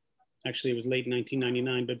 Actually, it was late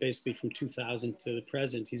 1999, but basically from 2000 to the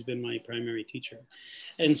present, he's been my primary teacher.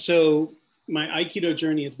 And so my Aikido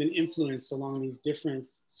journey has been influenced along these different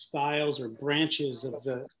styles or branches of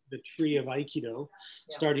the tree of Aikido,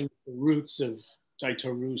 starting with the roots of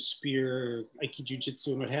Daito-Ryu, spear, Aiki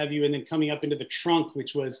Jiu-Jitsu, and what have you, and then coming up into the trunk,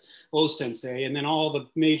 which was O-Sensei, and then all the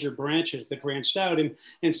major branches that branched out.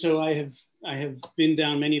 And so I have been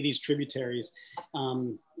down many of these tributaries,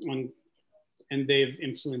 and they've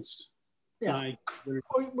influenced. Well,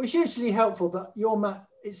 hugely helpful, but your map,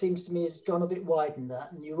 it seems to me, has gone a bit wide in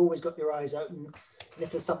that, and you've always got your eyes open, and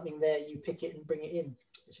if there's something there, you pick it and bring it in,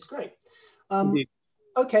 which is great.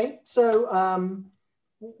 Okay, so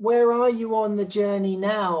where are you on the journey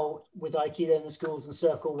now with Aikido in the schools and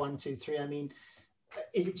Circle 1, 2, 3? I mean,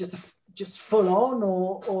 is it just full on,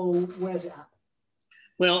 or where's it at?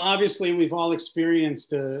 Well, obviously, we've all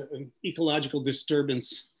experienced an ecological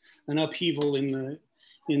disturbance, an upheaval in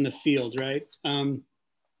the field, right?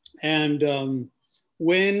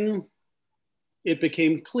 When it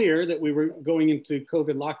became clear that we were going into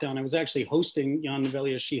COVID lockdown, I was actually hosting Jan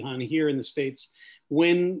Nevelia Shihan here in the States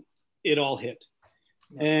when it all hit.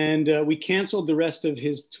 And we canceled the rest of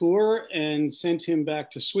his tour and sent him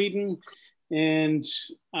back to Sweden. And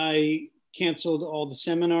I canceled all the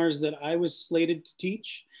seminars that I was slated to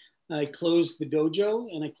teach. I closed the dojo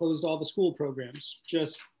and I closed all the school programs.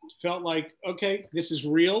 Just felt like, okay, this is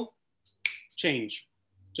real change.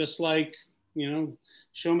 Just like, you know,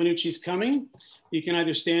 Shomanuchi's coming. You can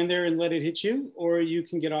either stand there and let it hit you, or you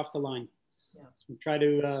can get off the line and try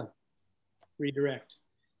to redirect.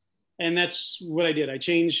 And that's what I did. I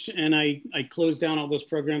changed and I closed down all those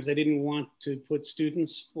programs. I didn't want to put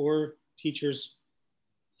students or teachers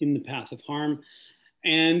in the path of harm.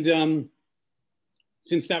 And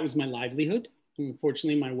since that was my livelihood,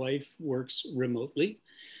 unfortunately, my wife works remotely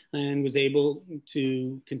and was able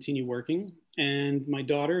to continue working. And my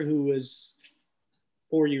daughter, who was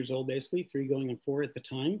 4 years old, basically, 3 going on 4 at the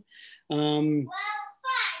time.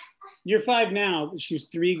 You're 5 now, but she was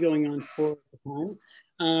 3 going on 4 at the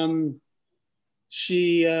time.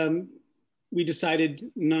 We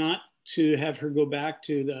decided not to have her go back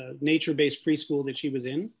to the nature-based preschool that she was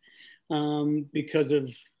in because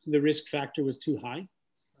of the risk factor was too high.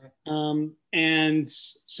 And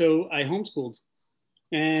so I homeschooled,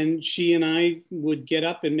 and she and I would get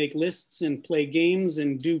up and make lists and play games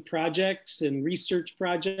and do projects and research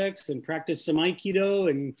projects and practice some Aikido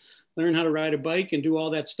and learn how to ride a bike and do all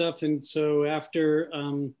that stuff. And so after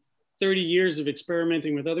 30 years of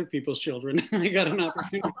experimenting with other people's children, I got an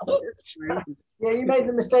opportunity. Yeah, you made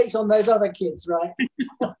the mistakes on those other kids, right?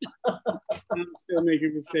 I'm still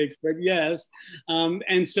making mistakes, but yes.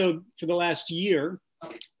 And so for the last year,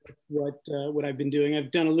 that's what I've been doing.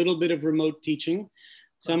 I've done a little bit of remote teaching.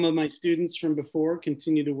 Some of my students from before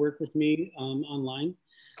continue to work with me online.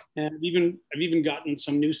 And I've even gotten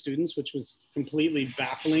some new students, which was completely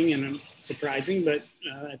baffling and surprising, but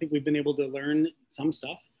I think we've been able to learn some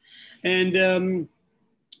stuff. And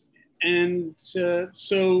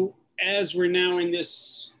so as we're now in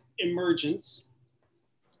this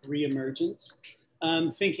re-emergence,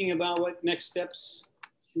 thinking about what next steps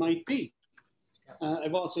might be.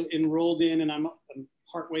 I've also enrolled in, and I'm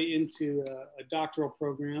partway into a doctoral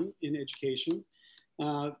program in education,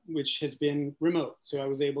 which has been remote. So I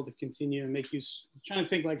was able to continue and make use, trying to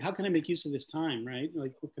think like, how can I make use of this time, right?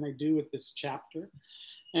 Like, what can I do with this chapter?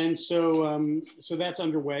 And so, so that's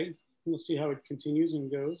underway. We'll see how it continues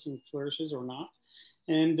and goes and flourishes or not.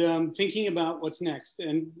 And thinking about what's next.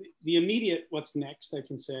 And the immediate what's next, I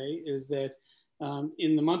can say, is that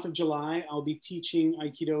in the month of July, I'll be teaching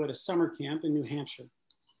Aikido at a summer camp in New Hampshire.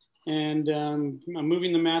 And I'm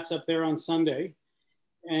moving the mats up there on Sunday.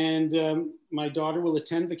 And my daughter will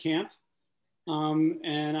attend the camp.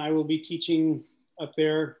 And I will be teaching up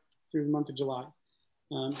there through the month of July.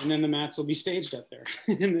 And then the mats will be staged up there.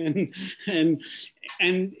 and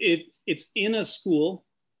it's in a school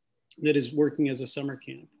that is working as a summer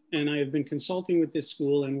camp. And I have been consulting with this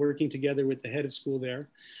school and working together with the head of school there.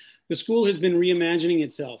 The school has been reimagining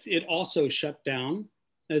itself. It also shut down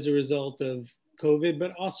as a result of COVID,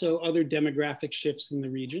 but also other demographic shifts in the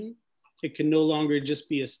region. It can no longer just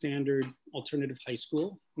be a standard alternative high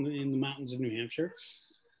school in the mountains of New Hampshire.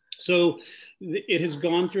 So it has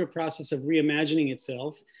gone through a process of reimagining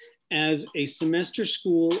itself as a semester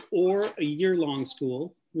school or a year-long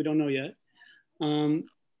school, we don't know yet,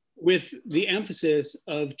 with the emphasis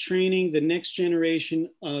of training the next generation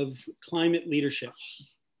of climate leadership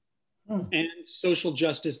and social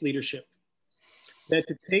justice leadership. That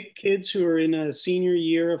to take kids who are in a senior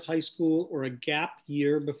year of high school or a gap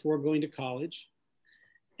year before going to college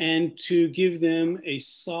and to give them a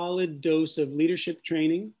solid dose of leadership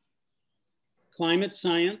training, climate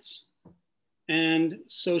science, and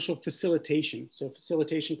social facilitation. So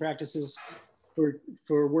facilitation practices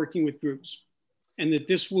for working with groups. And that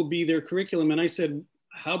this will be their curriculum. And I said,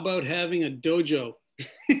 how about having a dojo?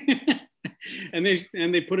 and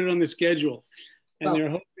they put it on the schedule. And they're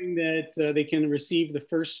hoping that they can receive the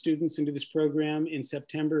first students into this program in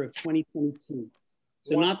September of 2022.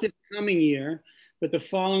 So not this coming year, but the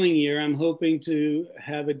following year, I'm hoping to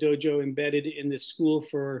have a dojo embedded in this school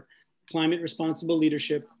for climate responsible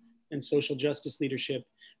leadership and social justice leadership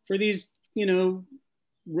for these, you know,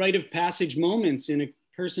 rite of passage moments in a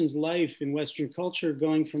person's life in Western culture,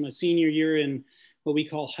 going from a senior year in what we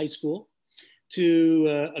call high school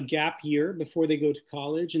to a gap year before they go to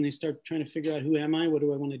college and they start trying to figure out, who am I? What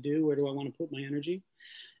do I want to do? Where do I want to put my energy?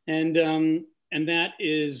 And that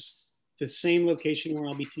is the same location where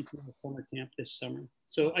I'll be teaching a summer camp this summer.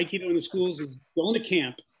 So Aikido in the schools is going to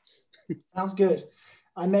camp. Sounds good.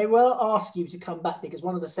 I may well ask you to come back, because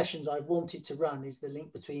one of the sessions I wanted to run is the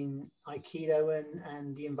link between Aikido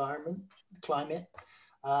and the environment, the climate.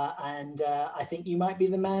 I think you might be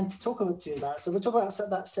the man to talk about that. So we'll talk about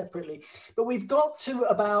that separately. But we've got to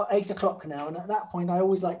about 8 o'clock now. And at that point, I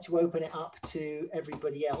always like to open it up to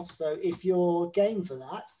everybody else. So if you're game for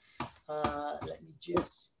that, let me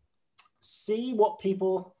just see what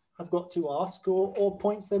people have got to ask or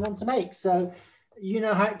points they want to make. So you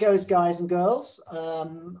know how it goes, guys and girls.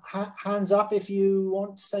 Hands up if you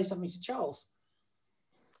want to say something to Charles.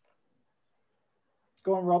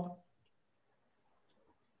 Go on, Rob.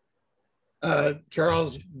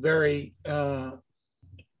 Charles, there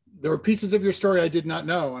were pieces of your story I did not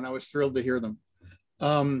know, and I was thrilled to hear them.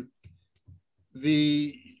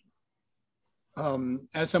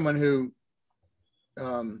 As someone who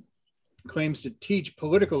claims to teach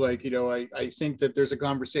political Aikido, I think that there's a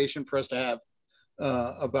conversation for us to have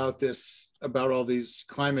about this, about all these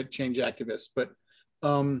climate change activists. But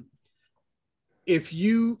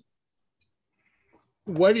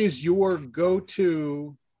what is your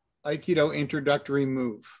go-to Aikido introductory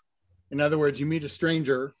move? In other words, you meet a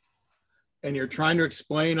stranger and you're trying to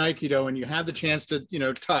explain Aikido and you have the chance to,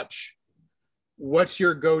 touch. What's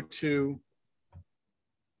your go-to,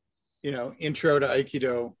 intro to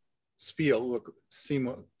Aikido spiel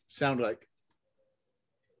sound like?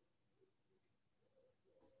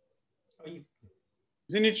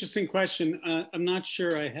 It's an interesting question. I'm not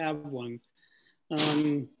sure I have one,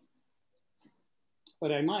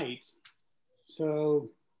 but I might.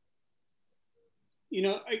 So,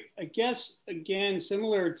 I guess, again,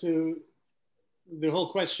 similar to the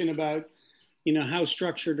whole question about, how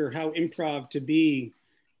structured or how improv to be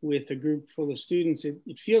with a group full of students,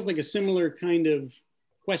 it feels like a similar kind of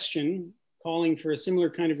question, calling for a similar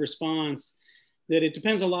kind of response, that it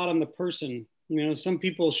depends a lot on the person. Some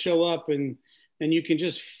people show up and you can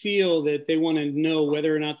just feel that they want to know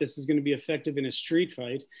whether or not this is going to be effective in a street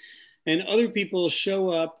fight. And other people show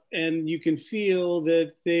up and you can feel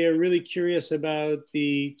that they are really curious about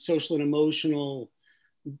the social and emotional,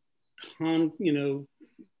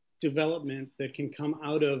 development that can come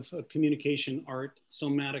out of a communication art,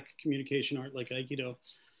 somatic communication art like Aikido.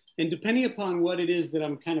 And depending upon what it is that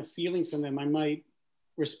I'm kind of feeling from them, I might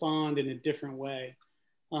respond in a different way.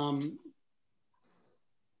 Can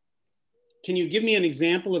you give me an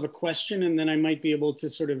example of a question, and then I might be able to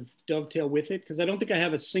sort of dovetail with it? Because I don't think I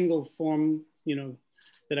have a single form,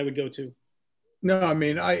 that I would go to. No, I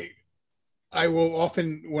mean, I will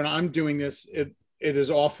often, when I'm doing this, it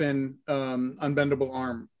is often unbendable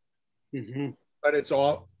arm. Mm-hmm. But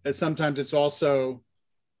sometimes it's also,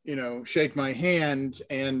 shake my hand,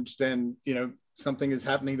 and then, something is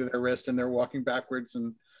happening to their wrist and they're walking backwards,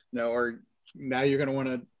 and, or now you're going to want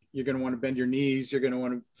to bend your knees. You're going to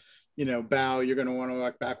want to, bow. You're going to want to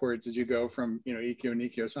walk backwards as you go from, Ikkyo,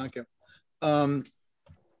 Nikkyo, Sankyo. I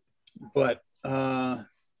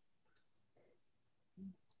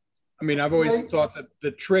mean, I've always thought that the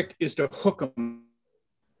trick is to hook them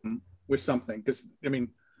with something, because,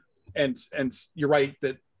 and you're right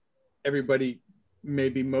that everybody may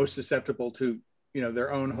be most susceptible to,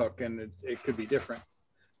 their own hook, and it could be different.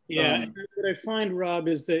 Yeah, what I find, Rob,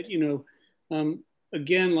 is that,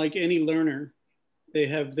 again, like any learner, they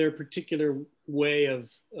have their particular way of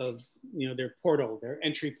their portal, their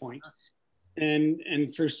entry point.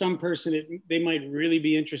 And for some person, they might really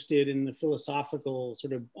be interested in the philosophical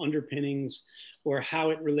sort of underpinnings, or how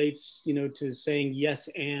it relates, to saying yes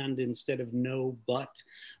and instead of no but.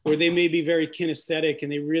 Or they may be very kinesthetic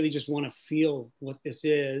and they really just want to feel what this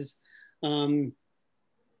is.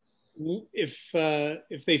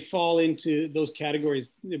 If they fall into those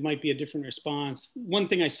categories, it might be a different response. One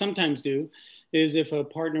thing I sometimes do is, if a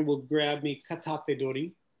partner will grab me katate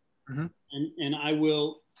dori, mm-hmm. and I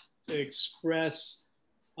will express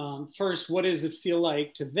first, what does it feel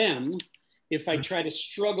like to them if I try to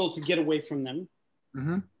struggle to get away from them?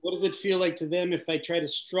 Mm-hmm. What does it feel like to them if I try to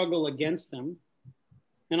struggle against them?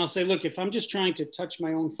 And I'll say, look, if I'm just trying to touch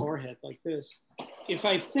my own forehead like this, if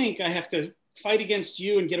I think I have to fight against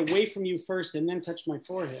you and get away from you first and then touch my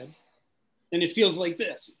forehead, then it feels like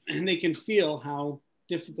this. And they can feel how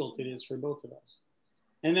difficult it is for both of us.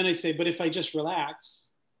 And then I say, but if I just relax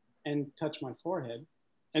and touch my forehead,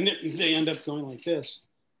 and they end up going like this,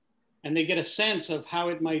 and they get a sense of how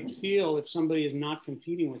it might feel if somebody is not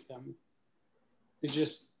competing with them, to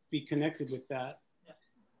just be connected with that.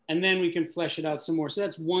 And then we can flesh it out some more. So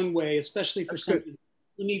that's one way, especially for somebody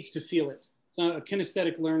who needs to feel it. So a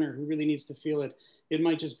kinesthetic learner who really needs to feel it, it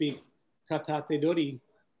might just be katate dori.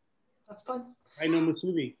 That's fine. I know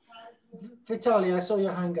musubi. Vitaly, I saw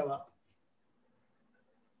your hand go up.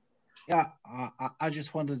 Yeah, I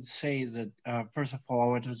just wanted to say that, first of all, I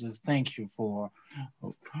wanted to thank you for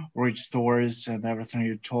rich stories and everything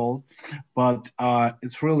you told. But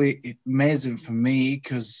it's really amazing for me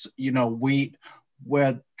because, you know,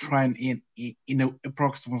 we're trying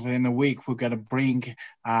approximately in a week, we're going to bring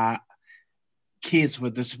kids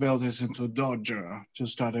with disabilities into a dojo to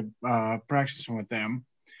start practicing with them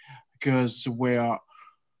because we're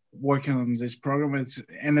working on this program.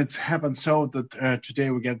 It's happened so that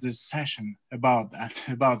today we get this session about that,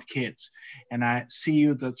 about kids. And I see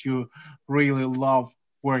you that you really love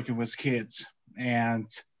working with kids. And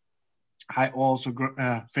I also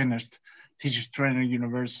finished Teachers Training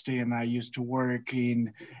University, and I used to work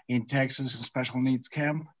in Texas, a special needs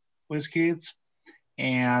camp with kids.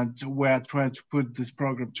 And we're trying to put this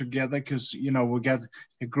program together because, you know, we got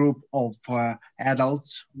a group of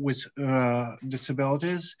adults with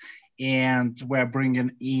disabilities, and we're bringing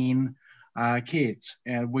in kids,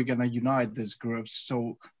 and we're gonna unite these groups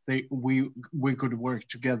so we could work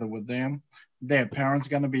together with them. Their parents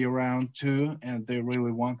gonna be around too, and they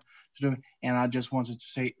really want to do it. And I just wanted to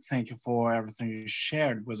say thank you for everything you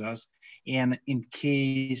shared with us. And in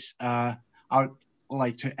case I'd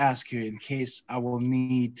like to ask you, in case I will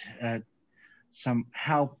need some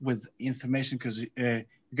help with information, because you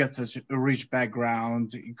got such a rich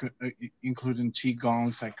background, including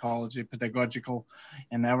Qigong, psychology, pedagogical,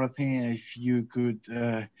 and everything. If you could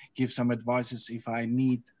give some advices if I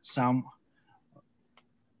need some.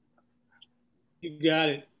 You got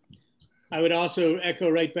it. I would also echo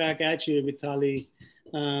right back at you, Vitali.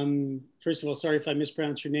 First of all, sorry if I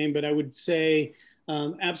mispronounced your name, but I would say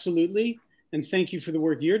absolutely. And thank you for the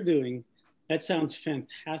work you're doing. That sounds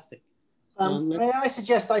fantastic. May I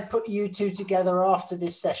suggest I put you two together after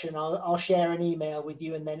this session? I'll share an email with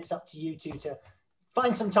you, and then it's up to you two to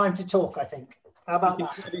find some time to talk, I think. How about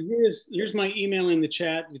that? Here's my email in the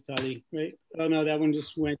chat, Vitali, right? Oh no, that one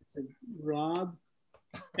just went to Rob.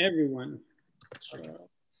 Everyone.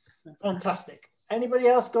 Fantastic. Anybody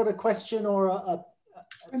else got a question or a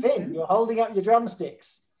Finn? You're holding up your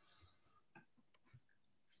drumsticks.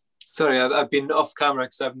 Sorry, I've been off camera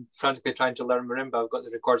because I'm frantically trying to learn marimba. I've got to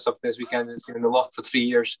record something this weekend. It's been in the loft for 3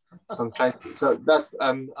 years, so I'm trying. So that's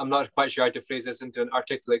I'm not quite sure how to phrase this into an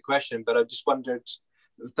articulate question, but I just wondered.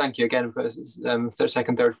 Thank you again for third,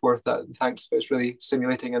 second, third, fourth. Thanks. It's really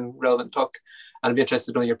stimulating and relevant talk, and I'd be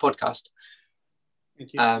interested in your podcast.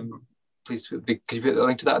 Thank you. Please, could you put the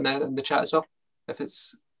link to that in the chat as well, if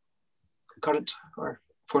it's current or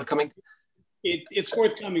forthcoming? It's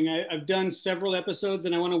forthcoming. I've done several episodes,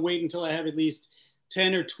 and I want to wait until I have at least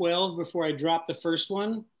 10 or 12 before I drop the first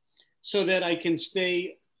one, so that I can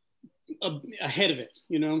stay ahead of it,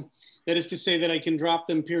 you know? That is to say that I can drop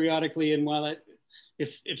them periodically, and while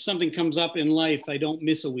if something comes up in life, I don't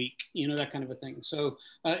miss a week, you know, that kind of a thing. So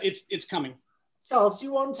it's coming. Charles, do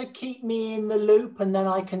you want to keep me in the loop, and then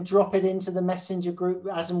I can drop it into the messenger group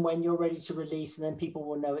as and when you're ready to release, and then people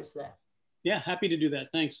will know it's there? Yeah, happy to do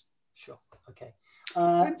that. Thanks. Sure. Okay.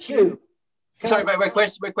 Hugh. Sorry, my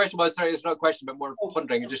question was, sorry, it's not a question, but more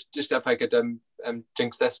pondering, just if I could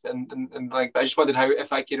jinx this, and like, I just wondered how, if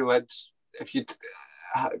Aikido if you'd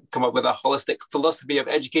come up with a holistic philosophy of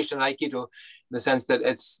education in Aikido, in the sense that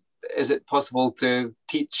is it possible to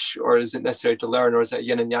teach, or is it necessary to learn, or is it a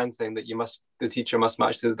yin and yang thing that the teacher must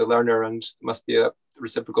match to the learner and must be a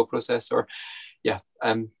reciprocal process, or yeah,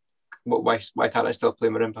 why can't I still play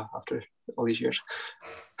marimba after all these years?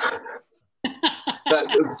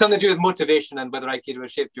 Something to do with motivation and whether Aikido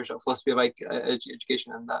has shaped your sort of philosophy of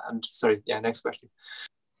education and that. And sorry, yeah, next question.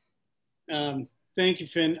 Thank you,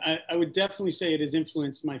 Finn. I would definitely say it has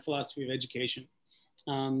influenced my philosophy of education,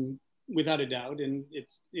 without a doubt, and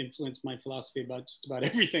it's influenced my philosophy about just about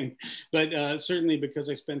everything. But certainly because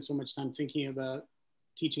I spend so much time thinking about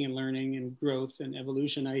teaching and learning and growth and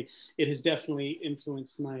evolution, it has definitely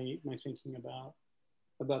influenced my thinking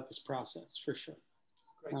about this process, for sure.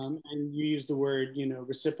 And you use the word, you know,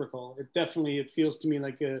 reciprocal. It feels to me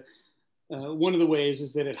like one of the ways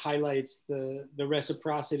is that it highlights the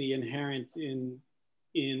reciprocity inherent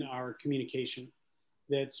in our communication,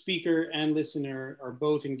 that speaker and listener are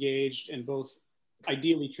both engaged and both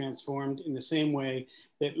ideally transformed in the same way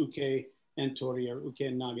that uke and tori, or uke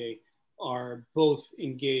and nage, are both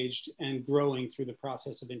engaged and growing through the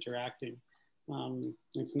process of interacting.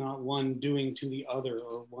 It's not one doing to the other,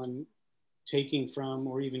 or one taking from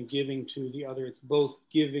or even giving to the other. It's both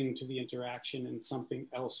giving to the interaction, and something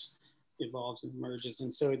else evolves and emerges.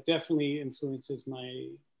 And so it definitely influences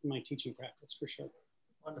my teaching practice, for sure.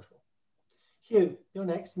 Wonderful. Hugh, you're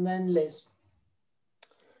next, and then Liz.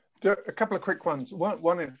 A couple of quick ones.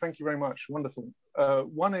 One is, thank you very much, wonderful.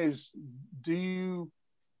 One is, do you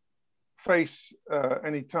face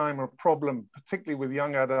any time a problem, particularly with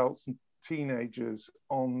young adults and teenagers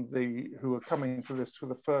who are coming to this for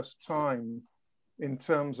the first time in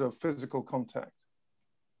terms of physical contact?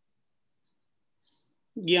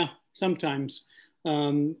 Yeah, sometimes.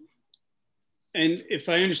 And if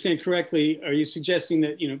I understand correctly, are you suggesting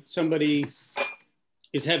that, somebody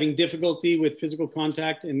is having difficulty with physical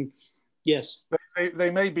contact? And yes.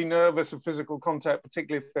 They may be nervous of physical contact,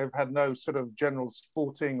 particularly if they've had no sort of general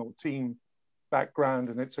sporting or team background,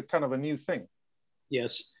 and it's a kind of a new thing.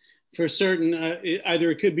 Yes, for certain.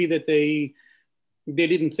 Either it could be that they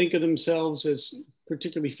didn't think of themselves as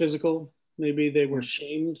particularly physical. Maybe they were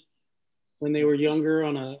shamed when they were younger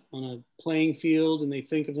on a playing field, and they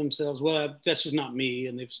think of themselves, well, that's just not me,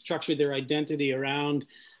 and they've structured their identity around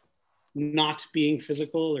not being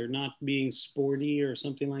physical or not being sporty or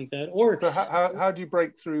something like that. Or so how do you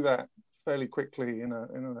break through that fairly quickly in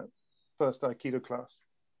a first Aikido class?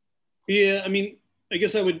 Yeah, I mean, I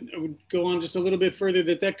guess I would go on just a little bit further,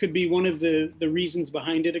 that could be one of the reasons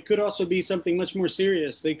behind it. It could also be something much more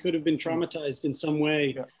serious. They could have been traumatized in some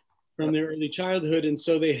way from their early childhood, and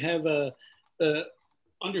so they have a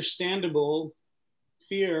understandable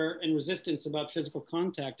fear and resistance about physical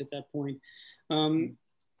contact at that point.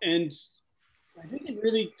 And I think it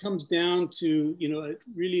really comes down to,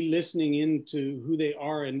 really listening into who they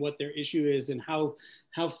are and what their issue is, and how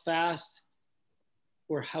fast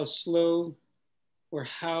or how slow or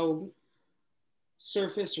how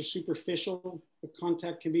surface or superficial the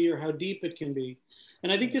contact can be, or how deep it can be.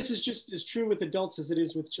 And I think this is just as true with adults as it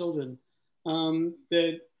is with children.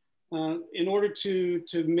 That in order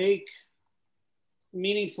to make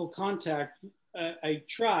meaningful contact, I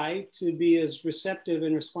try to be as receptive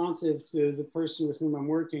and responsive to the person with whom I'm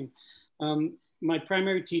working. My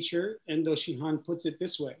primary teacher, Endo Shihan, puts it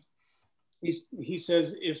this way. He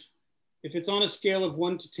says, if it's on a scale of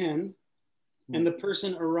 1 to 10, and the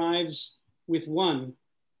person arrives with 1,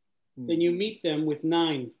 then you meet them with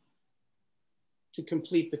 9 to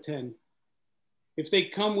complete the 10. If they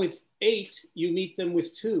come with 8, you meet them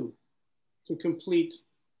with 2 to complete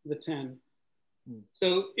the 10.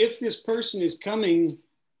 So if this person is coming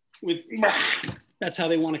with, that's how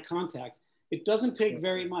they want to contact, it doesn't take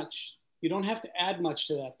very much. You don't have to add much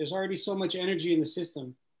to that. There's already so much energy in the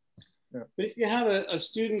system. But if you have a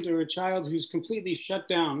student or a child who's completely shut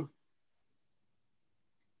down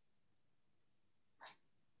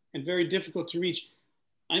and very difficult to reach,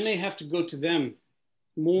 I may have to go to them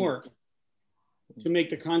more to make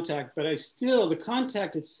the contact, but the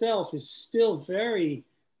contact itself is still very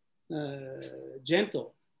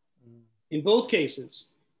gentle in both cases.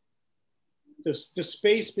 The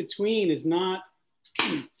space between is not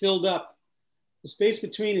filled up. The space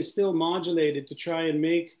between is still modulated to try and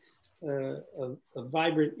make a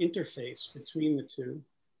vibrant interface between the two.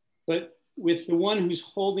 But with the one who's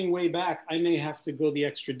holding way back, I may have to go the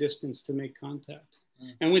extra distance to make contact.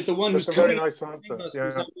 And with the one That's who's a very nice answer.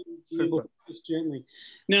 Just gently.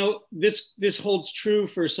 Now, this holds true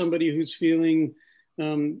for somebody who's feeling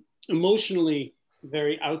emotionally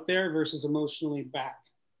very out there versus emotionally back.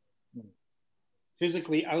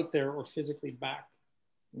 Physically out there or physically back.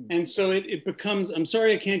 And so it becomes, I'm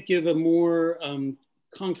sorry I can't give a more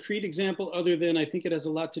concrete example other than I think it has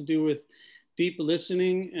a lot to do with deep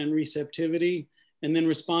listening and receptivity, and then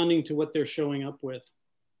responding to what they're showing up with.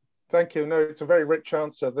 Thank you. No, it's a very rich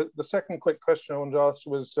answer. The second quick question I wanted to ask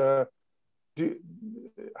was, do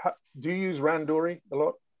you use randori a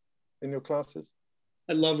lot in your classes?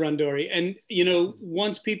 I love randori. And,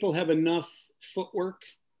 once people have enough footwork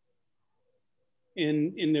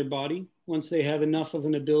in their body, once they have enough of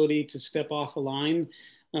an ability to step off a line,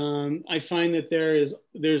 I find that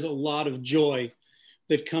there's a lot of joy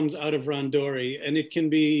that comes out of randori, and it can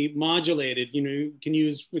be modulated. You can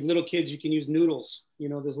use, with little kids, you can use noodles,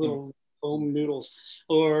 those little foam noodles,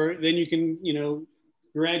 or then you can,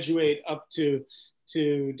 graduate up to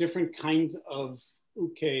different kinds of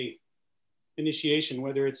uke initiation,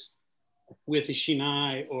 whether it's with a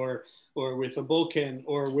shinai or with a boken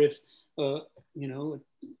or with,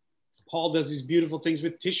 Paul does these beautiful things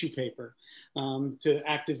with tissue paper to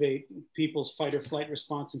activate people's fight or flight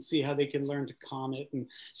response and see how they can learn to calm it and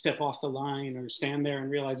step off the line or stand there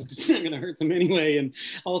and realize it's not going to hurt them anyway, and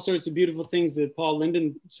all sorts of beautiful things that Paul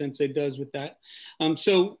Linden Sensei does with that.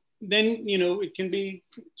 So then, it can be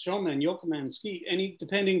shomen, yokoman, ski,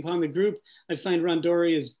 depending upon the group. I find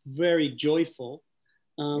randori is very joyful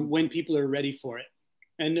when people are ready for it.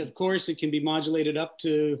 And of course, it can be modulated up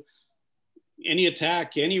to any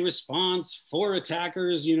attack, any response, 4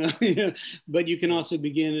 attackers, but you can also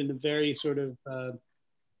begin in a very sort of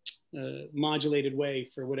modulated way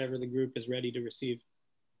for whatever the group is ready to receive.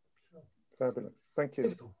 Fabulous. Thank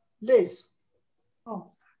you. Liz. Oh,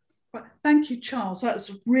 thank you, Charles.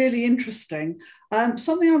 That's really interesting.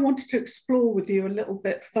 Something I wanted to explore with you a little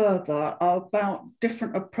bit further about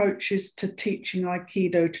different approaches to teaching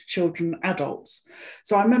Aikido to children and adults.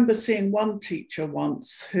 So I remember seeing one teacher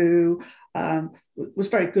once who was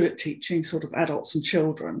very good at teaching sort of adults and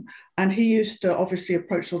children. And he used to obviously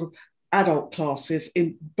approach sort of adult classes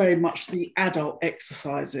in very much the adult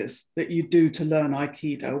exercises that you do to learn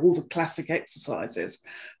Aikido, all the classic exercises.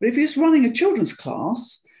 But if he's running a children's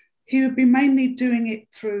class, he would be mainly doing it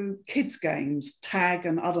through kids' games, tag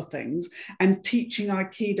and other things, and teaching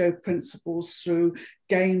Aikido principles through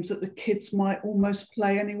games that the kids might almost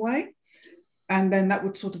play anyway. And then that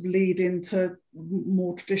would sort of lead into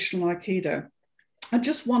more traditional Aikido. I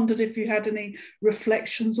just wondered if you had any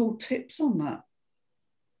reflections or tips on that.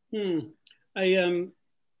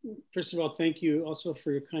 First of all, thank you also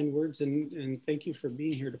for your kind words, and thank you for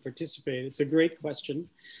being here to participate. It's a great question.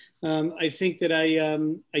 I think that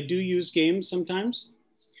I do use games sometimes.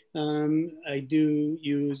 I do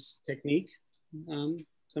use technique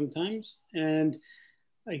sometimes. And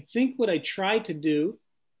I think what I try to do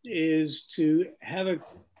is to have a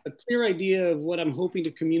clear idea of what I'm hoping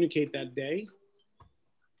to communicate that day.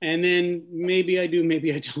 And then maybe I do,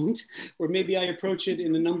 maybe I don't, or maybe I approach it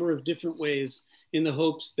in a number of different ways in the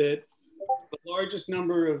hopes that the largest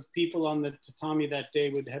number of people on the tatami that day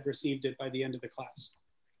would have received it by the end of the class.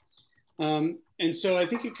 And so I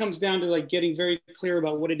think it comes down to like getting very clear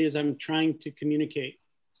about what it is I'm trying to communicate.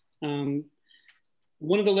 One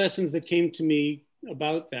of the lessons that came to me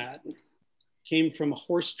about that came from a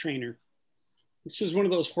horse trainer. This was one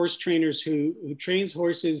of those horse trainers who trains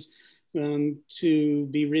horses to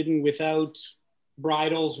be ridden without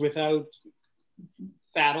bridles, without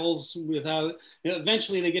saddles, without,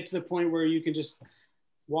 eventually they get to the point where you can just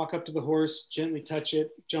walk up to the horse, gently touch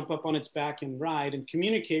it, jump up on its back and ride and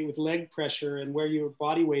communicate with leg pressure and where your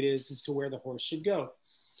body weight is as to where the horse should go.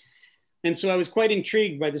 And so I was quite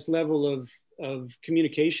intrigued by this level of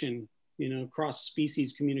communication,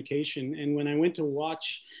 cross-species communication. And when I went to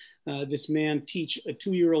watch this man teach a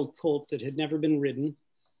 2-year-old colt that had never been ridden,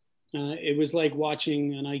 it was like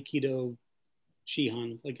watching an Aikido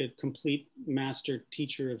Shihan, like a complete master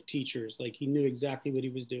teacher of teachers. Like he knew exactly what he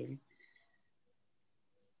was doing.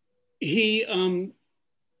 He,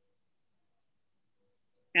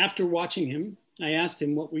 after watching him, I asked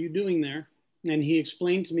him, what were you doing there? And he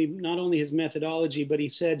explained to me not only his methodology, but he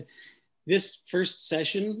said, this first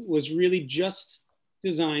session was really just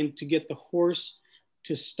designed to get the horse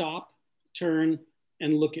to stop, turn,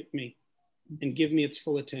 and look at me and give me its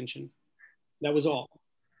full attention. That was all.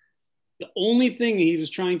 The only thing he was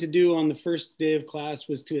trying to do on the first day of class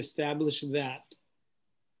was to establish that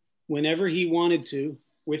whenever he wanted to,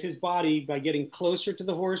 with his body, by getting closer to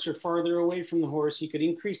the horse or farther away from the horse, he could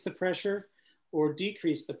increase the pressure or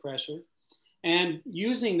decrease the pressure. And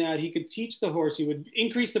using that, he could teach the horse. He would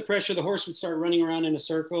increase the pressure, the horse would start running around in a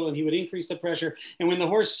circle, and he would increase the pressure. And when the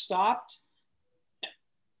horse stopped,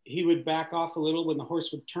 he would back off a little. When the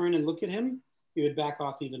horse would turn and look at him, he would back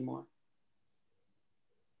off even more.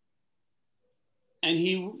 And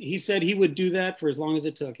he said he would do that for as long as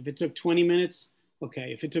it took. If it took 20 minutes,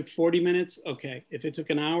 okay. If it took 40 minutes, okay. If it took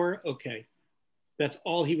an hour, okay. That's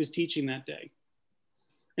all he was teaching that day.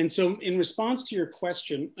 And so in response to your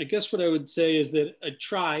question, I guess what I would say is that I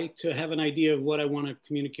try to have an idea of what I want to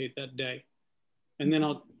communicate that day. And then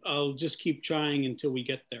I'll just keep trying until we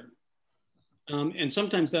get there. And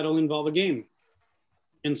sometimes that'll involve a game.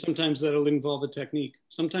 And sometimes that'll involve a technique.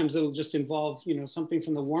 Sometimes it'll just involve, something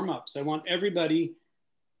from the warm-ups. I want everybody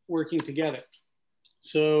working together.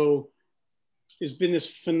 So there's been this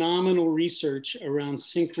phenomenal research around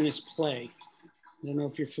synchronous play. I don't know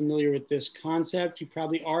if you're familiar with this concept. You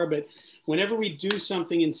probably are, but whenever we do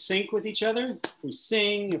something in sync with each other, if we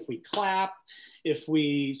sing, if we clap, if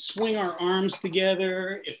we swing our arms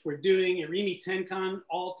together, if we're doing Irimi Tenkan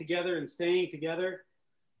all together and staying together,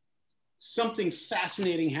 something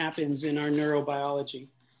fascinating happens in our neurobiology.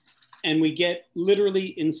 And we get literally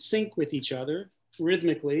in sync with each other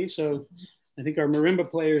rhythmically. So I think our marimba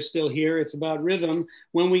player is still here. It's about rhythm.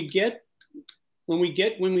 When we do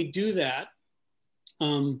that,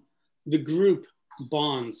 the group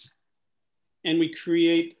bonds and we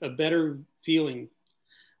create a better feeling.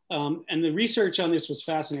 And the research on this was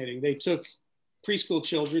fascinating. They took preschool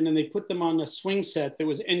children and they put them on a swing set that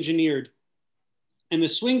was engineered. And the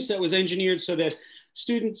swing set was engineered so that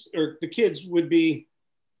students or the kids would be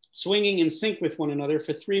swinging in sync with one another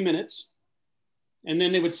for 3 minutes. And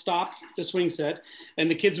then they would stop the swing set and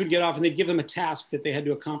the kids would get off and they'd give them a task that they had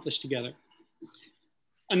to accomplish together.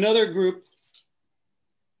 Another group,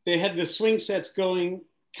 they had the swing sets going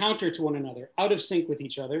counter to one another, out of sync with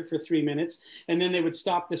each other for 3 minutes. And then they would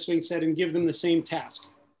stop the swing set and give them the same task.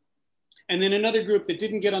 And then another group that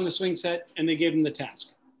didn't get on the swing set and they gave them the task.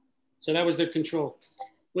 So that was their control.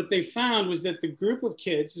 What they found was that the group of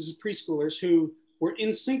kids, this is preschoolers, who were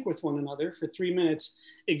in sync with one another for 3 minutes,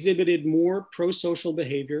 exhibited more pro-social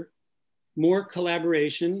behavior, more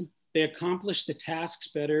collaboration, they accomplished the tasks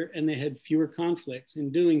better, and they had fewer conflicts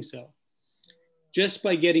in doing so, just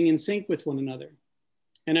by getting in sync with one another.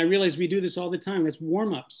 And I realize we do this all the time. That's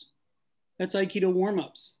warm-ups. That's Aikido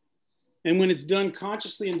warm-ups. And when it's done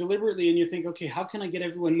consciously and deliberately, and you think, okay, how can I get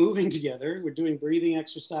everyone moving together? We're doing breathing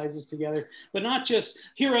exercises together, but not just,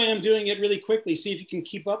 here I am doing it really quickly, see if you can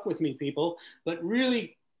keep up with me, people, but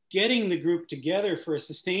really getting the group together for a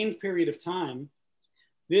sustained period of time.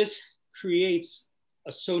 This creates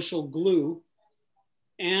a social glue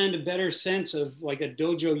and a better sense of like a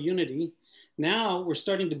dojo unity. Now we're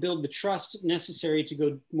starting to build the trust necessary to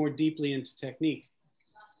go more deeply into technique.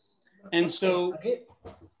 And so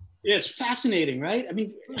it's fascinating, right? I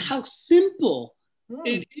mean, how simple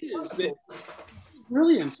it is. That,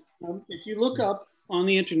 brilliant. If you look up on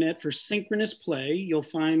the internet for synchronous play, you'll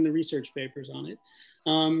find the research papers on it.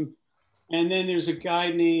 And then there's a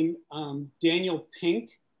guy named Daniel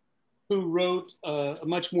Pink, who wrote a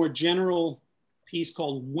much more general piece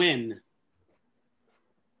called When.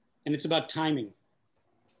 And it's about timing.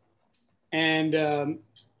 And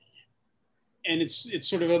it's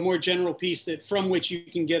sort of a more general piece that from which you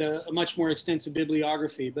can get a much more extensive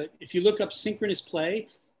bibliography. But if you look up synchronous play,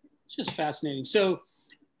 it's just fascinating. So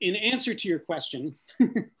in answer to your question,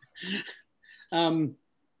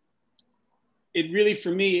 it really,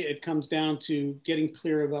 for me, it comes down to getting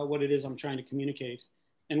clear about what it is I'm trying to communicate.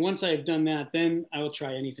 And once I've done that, then I will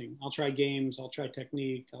try anything. I'll try games, I'll try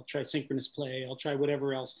technique, I'll try synchronous play, I'll try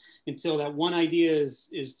whatever else until that one idea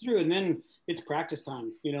is through. And then it's practice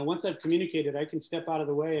time. You know, once I've communicated, I can step out of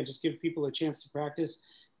the way and just give people a chance to practice,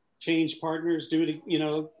 change partners, do it, you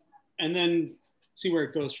know, and then see where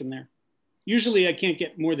it goes from there. Usually I can't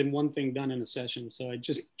get more than one thing done in a session. So I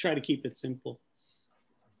just try to keep it simple.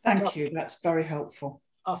 Thank you, that's very helpful.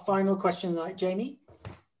 Our final question, Jamie.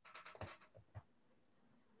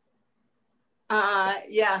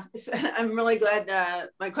 Yeah, I'm really glad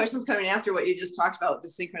my question's coming after what you just talked about with the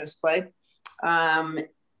synchronous play.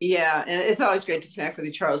 Yeah, and it's always great to connect with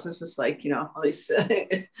you, Charles. This is like, you know, all these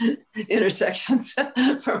intersections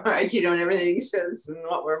from our Aikido and everything he says and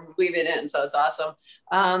what we're weaving in, so it's awesome.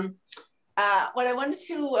 What I wanted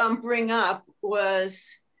to bring up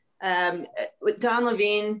was with Don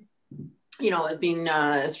Levine, you know, being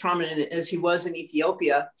as prominent as he was in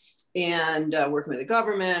Ethiopia and working with the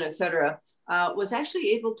government, et cetera, was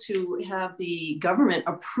actually able to have the government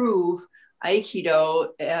approve Aikido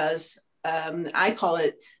as, I call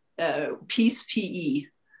it peace PE,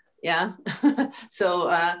 yeah? So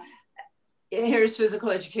here's physical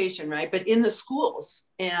education, right? But in the schools,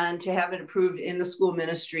 and to have it approved in the school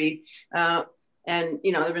ministry, and,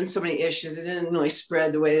 you know, there have been so many issues. It didn't really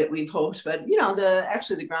spread the way that we've hoped, but, you know,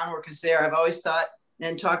 actually the groundwork is there. I've always thought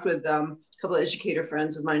and talked with a couple of educator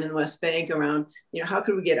friends of mine in the West Bank around, you know, how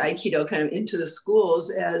could we get Aikido kind of into the schools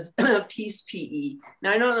as peace PE? Now,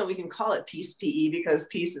 I don't know that we can call it peace PE because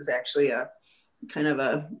peace is actually a kind of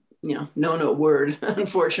a, you know, no word,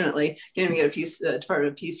 unfortunately. Can't even get a peace,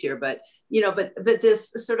 Department of Peace here, but, you know, but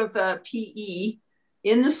this sort of PE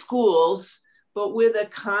in the schools, but with a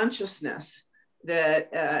consciousness that,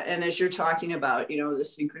 and as you're talking about, you know, the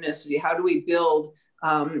synchronicity, how do we build,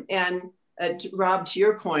 and Rob, to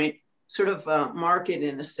your point, sort of market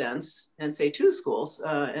in a sense and say to the schools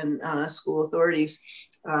and school authorities,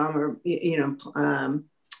 or, you know,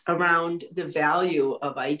 around the value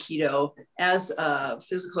of Aikido as a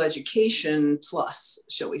physical education plus,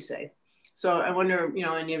 shall we say. So I wonder, you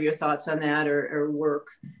know, any of your thoughts on that or work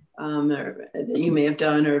or that you may have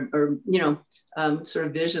done or you know, sort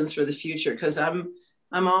of visions for the future, because I'm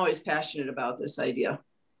always passionate about this idea.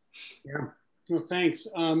 Yeah, well, thanks.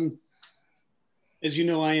 As you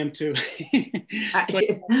know, I am too.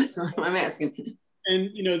 So I'm asking.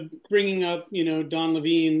 And, you know, bringing up, you know, Don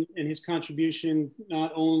Levine and his contribution,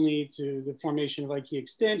 not only to the formation of Aikido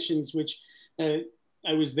extensions, which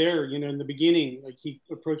I was there, you know, in the beginning, like he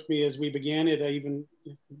approached me as we began it. I even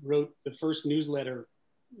wrote the first newsletter,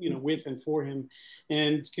 you know, with and for him,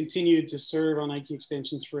 and continued to serve on Aikido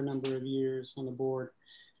extensions for a number of years on the board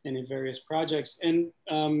and in various projects. And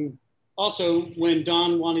also when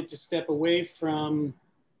Don wanted to step away from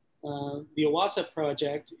the Awasa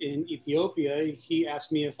project in Ethiopia, he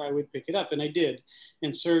asked me if I would pick it up, and I did,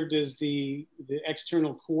 and served as the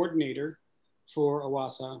external coordinator for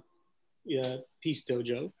Awasa. Peace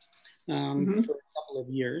Dojo for a couple of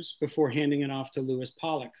years before handing it off to Lewis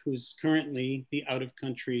Pollock, who's currently the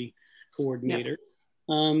out-of-country coordinator.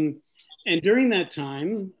 And during that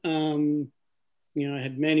time, you know, I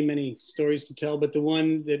had many, many stories to tell, but the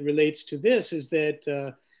one that relates to this is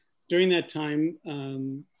that during that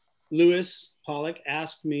time, Lewis Pollock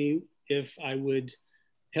asked me if I would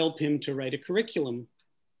help him to write a curriculum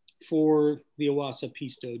for the Awasa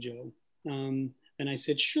Peace Dojo. And I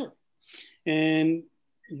said, sure. And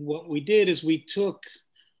what we did is we took,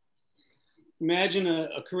 imagine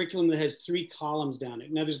a curriculum that has 3 columns down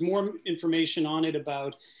it. Now there's more information on it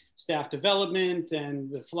about staff development and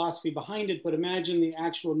the philosophy behind it, but imagine the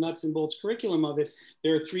actual nuts and bolts curriculum of it.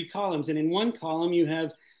 There are 3 columns, and in one column you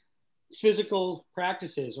have physical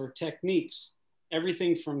practices or techniques,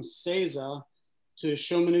 everything from Seiza to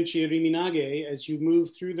Shomanuchi Riminage as you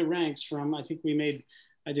move through the ranks from, I think we made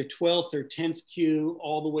either 12th or 10th kyu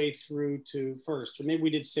all the way through to first, or maybe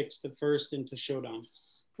we did 6th to first into Shodan.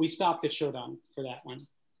 We stopped at Shodan for that one.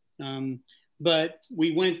 But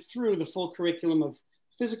we went through the full curriculum of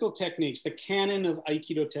physical techniques, the canon of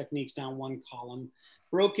Aikido techniques down one column,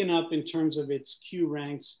 broken up in terms of its kyu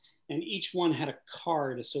ranks, and each one had a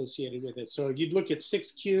card associated with it. So you'd look at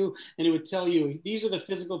 6th kyu and it would tell you, these are the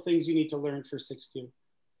physical things you need to learn for 6th kyu.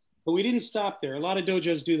 But we didn't stop there. A lot of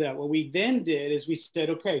dojos do that. What we then did is we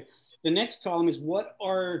said, okay, the next column is what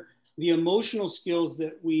are the emotional skills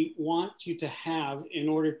that we want you to have in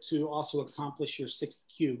order to also accomplish your 6th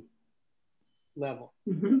kyu level.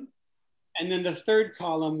 And then the third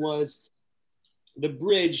column was the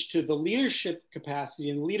bridge to the leadership capacity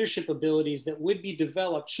and leadership abilities that would be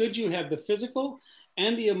developed should you have the physical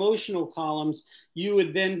and the emotional columns. You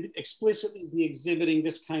would then explicitly be exhibiting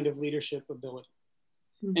this kind of leadership ability.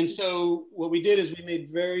 And so what we did is we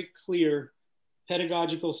made very clear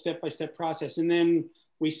pedagogical step-by-step process. And then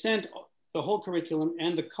we sent the whole curriculum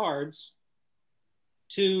and the cards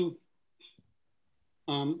to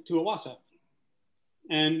Awasa.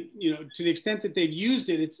 And, you know, to the extent that they've used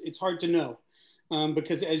it, it's hard to know.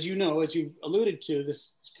 Because as you know, as you've alluded to,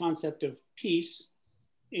 this concept of peace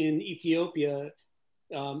in Ethiopia,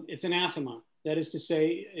 it's anathema. That is to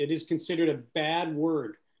say, it is considered a bad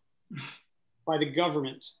word by the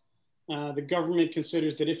government. The government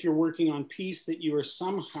considers that if you're working on peace, that you are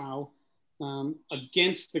somehow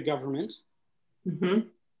against the government, and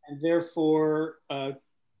therefore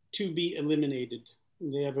to be eliminated.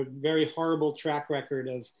 They have a very horrible track record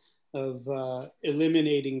of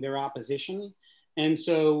eliminating their opposition. And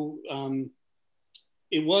so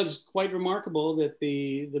it was quite remarkable that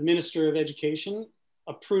the Minister of Education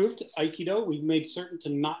approved Aikido. We made certain to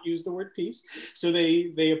not use the word peace. So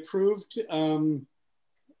they approved of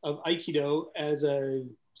Aikido as a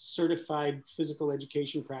certified physical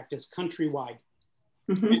education practice countrywide.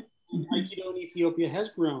 And Aikido in Ethiopia has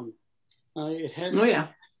grown. It has,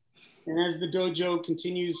 and as the dojo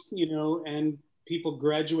continues, you know, and people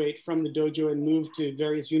graduate from the dojo and move to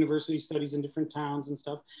various university studies in different towns and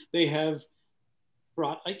stuff, they have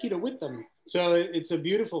brought Aikido with them. So it's a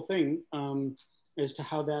beautiful thing as to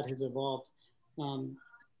how that has evolved.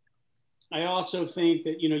 I also think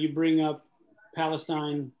that, you know, you bring up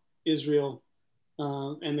Palestine, Israel,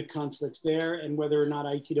 and the conflicts there, and whether or not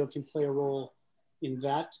Aikido can play a role in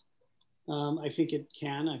that. I think it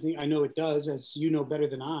can. I know it does, as you know better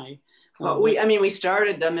than I. Well, we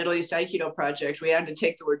started the Middle East Aikido project. We had to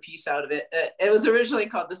take the word peace out of it. It was originally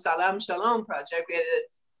called the Salam Shalom project. We had to, it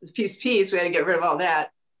was peace. We had to get rid of all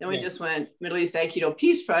that. Then we just went Middle East Aikido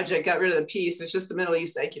Peace Project, got rid of the peace. It's just the Middle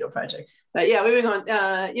East Aikido Project. But yeah, we've been going,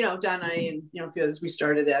 you know, Donna and, you know, a few others, we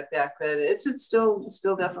started that back, but it's still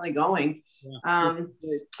definitely going. I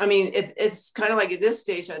mean, it's kind of like at this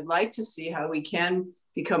stage, I'd like to see how we can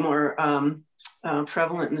become more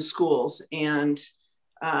prevalent in the schools and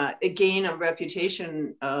gain a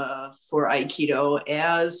reputation for Aikido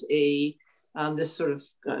as a this sort of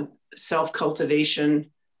self-cultivation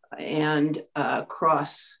and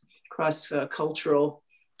cross-cultural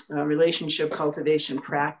relationship cultivation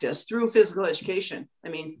practice through physical education. I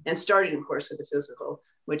mean, and starting, of course, with the physical,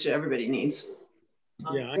 which everybody needs.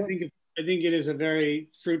 Yeah, I think it is a very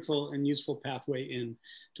fruitful and useful pathway in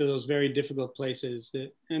to those very difficult places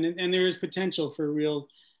that, and there is potential for real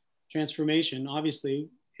transformation. Obviously,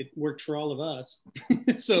 it worked for all of us.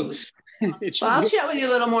 So it should. Well, I'll chat with you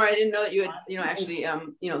a little more. I didn't know that you had, you know, actually,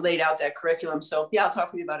 you know, laid out that curriculum. So yeah, I'll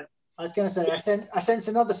talk with you about it. I was going to say, I sense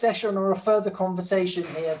another session or a further conversation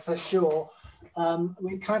here for sure.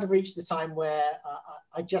 We kind of reached the time where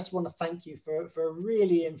I just want to thank you for a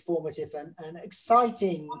really informative and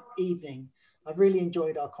exciting evening. I've really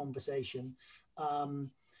enjoyed our conversation.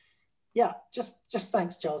 yeah, just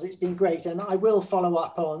thanks, Charles. It's been great, and I will follow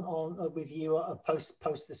up on with you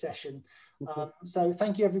post the session. So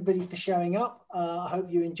thank you everybody for showing up. I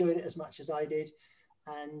hope you enjoyed it as much as I did,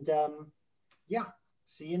 and yeah,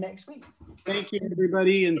 see you next week. Thank you,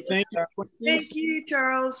 everybody, and thank you. Thank you,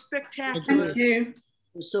 Charles. Spectacular. Thank you.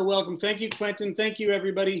 You're so welcome. Thank you, Quentin. Thank you,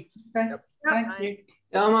 everybody. Thank you.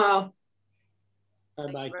 Domo.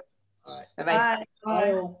 Bye-bye. All right. Bye-bye.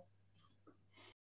 Bye all.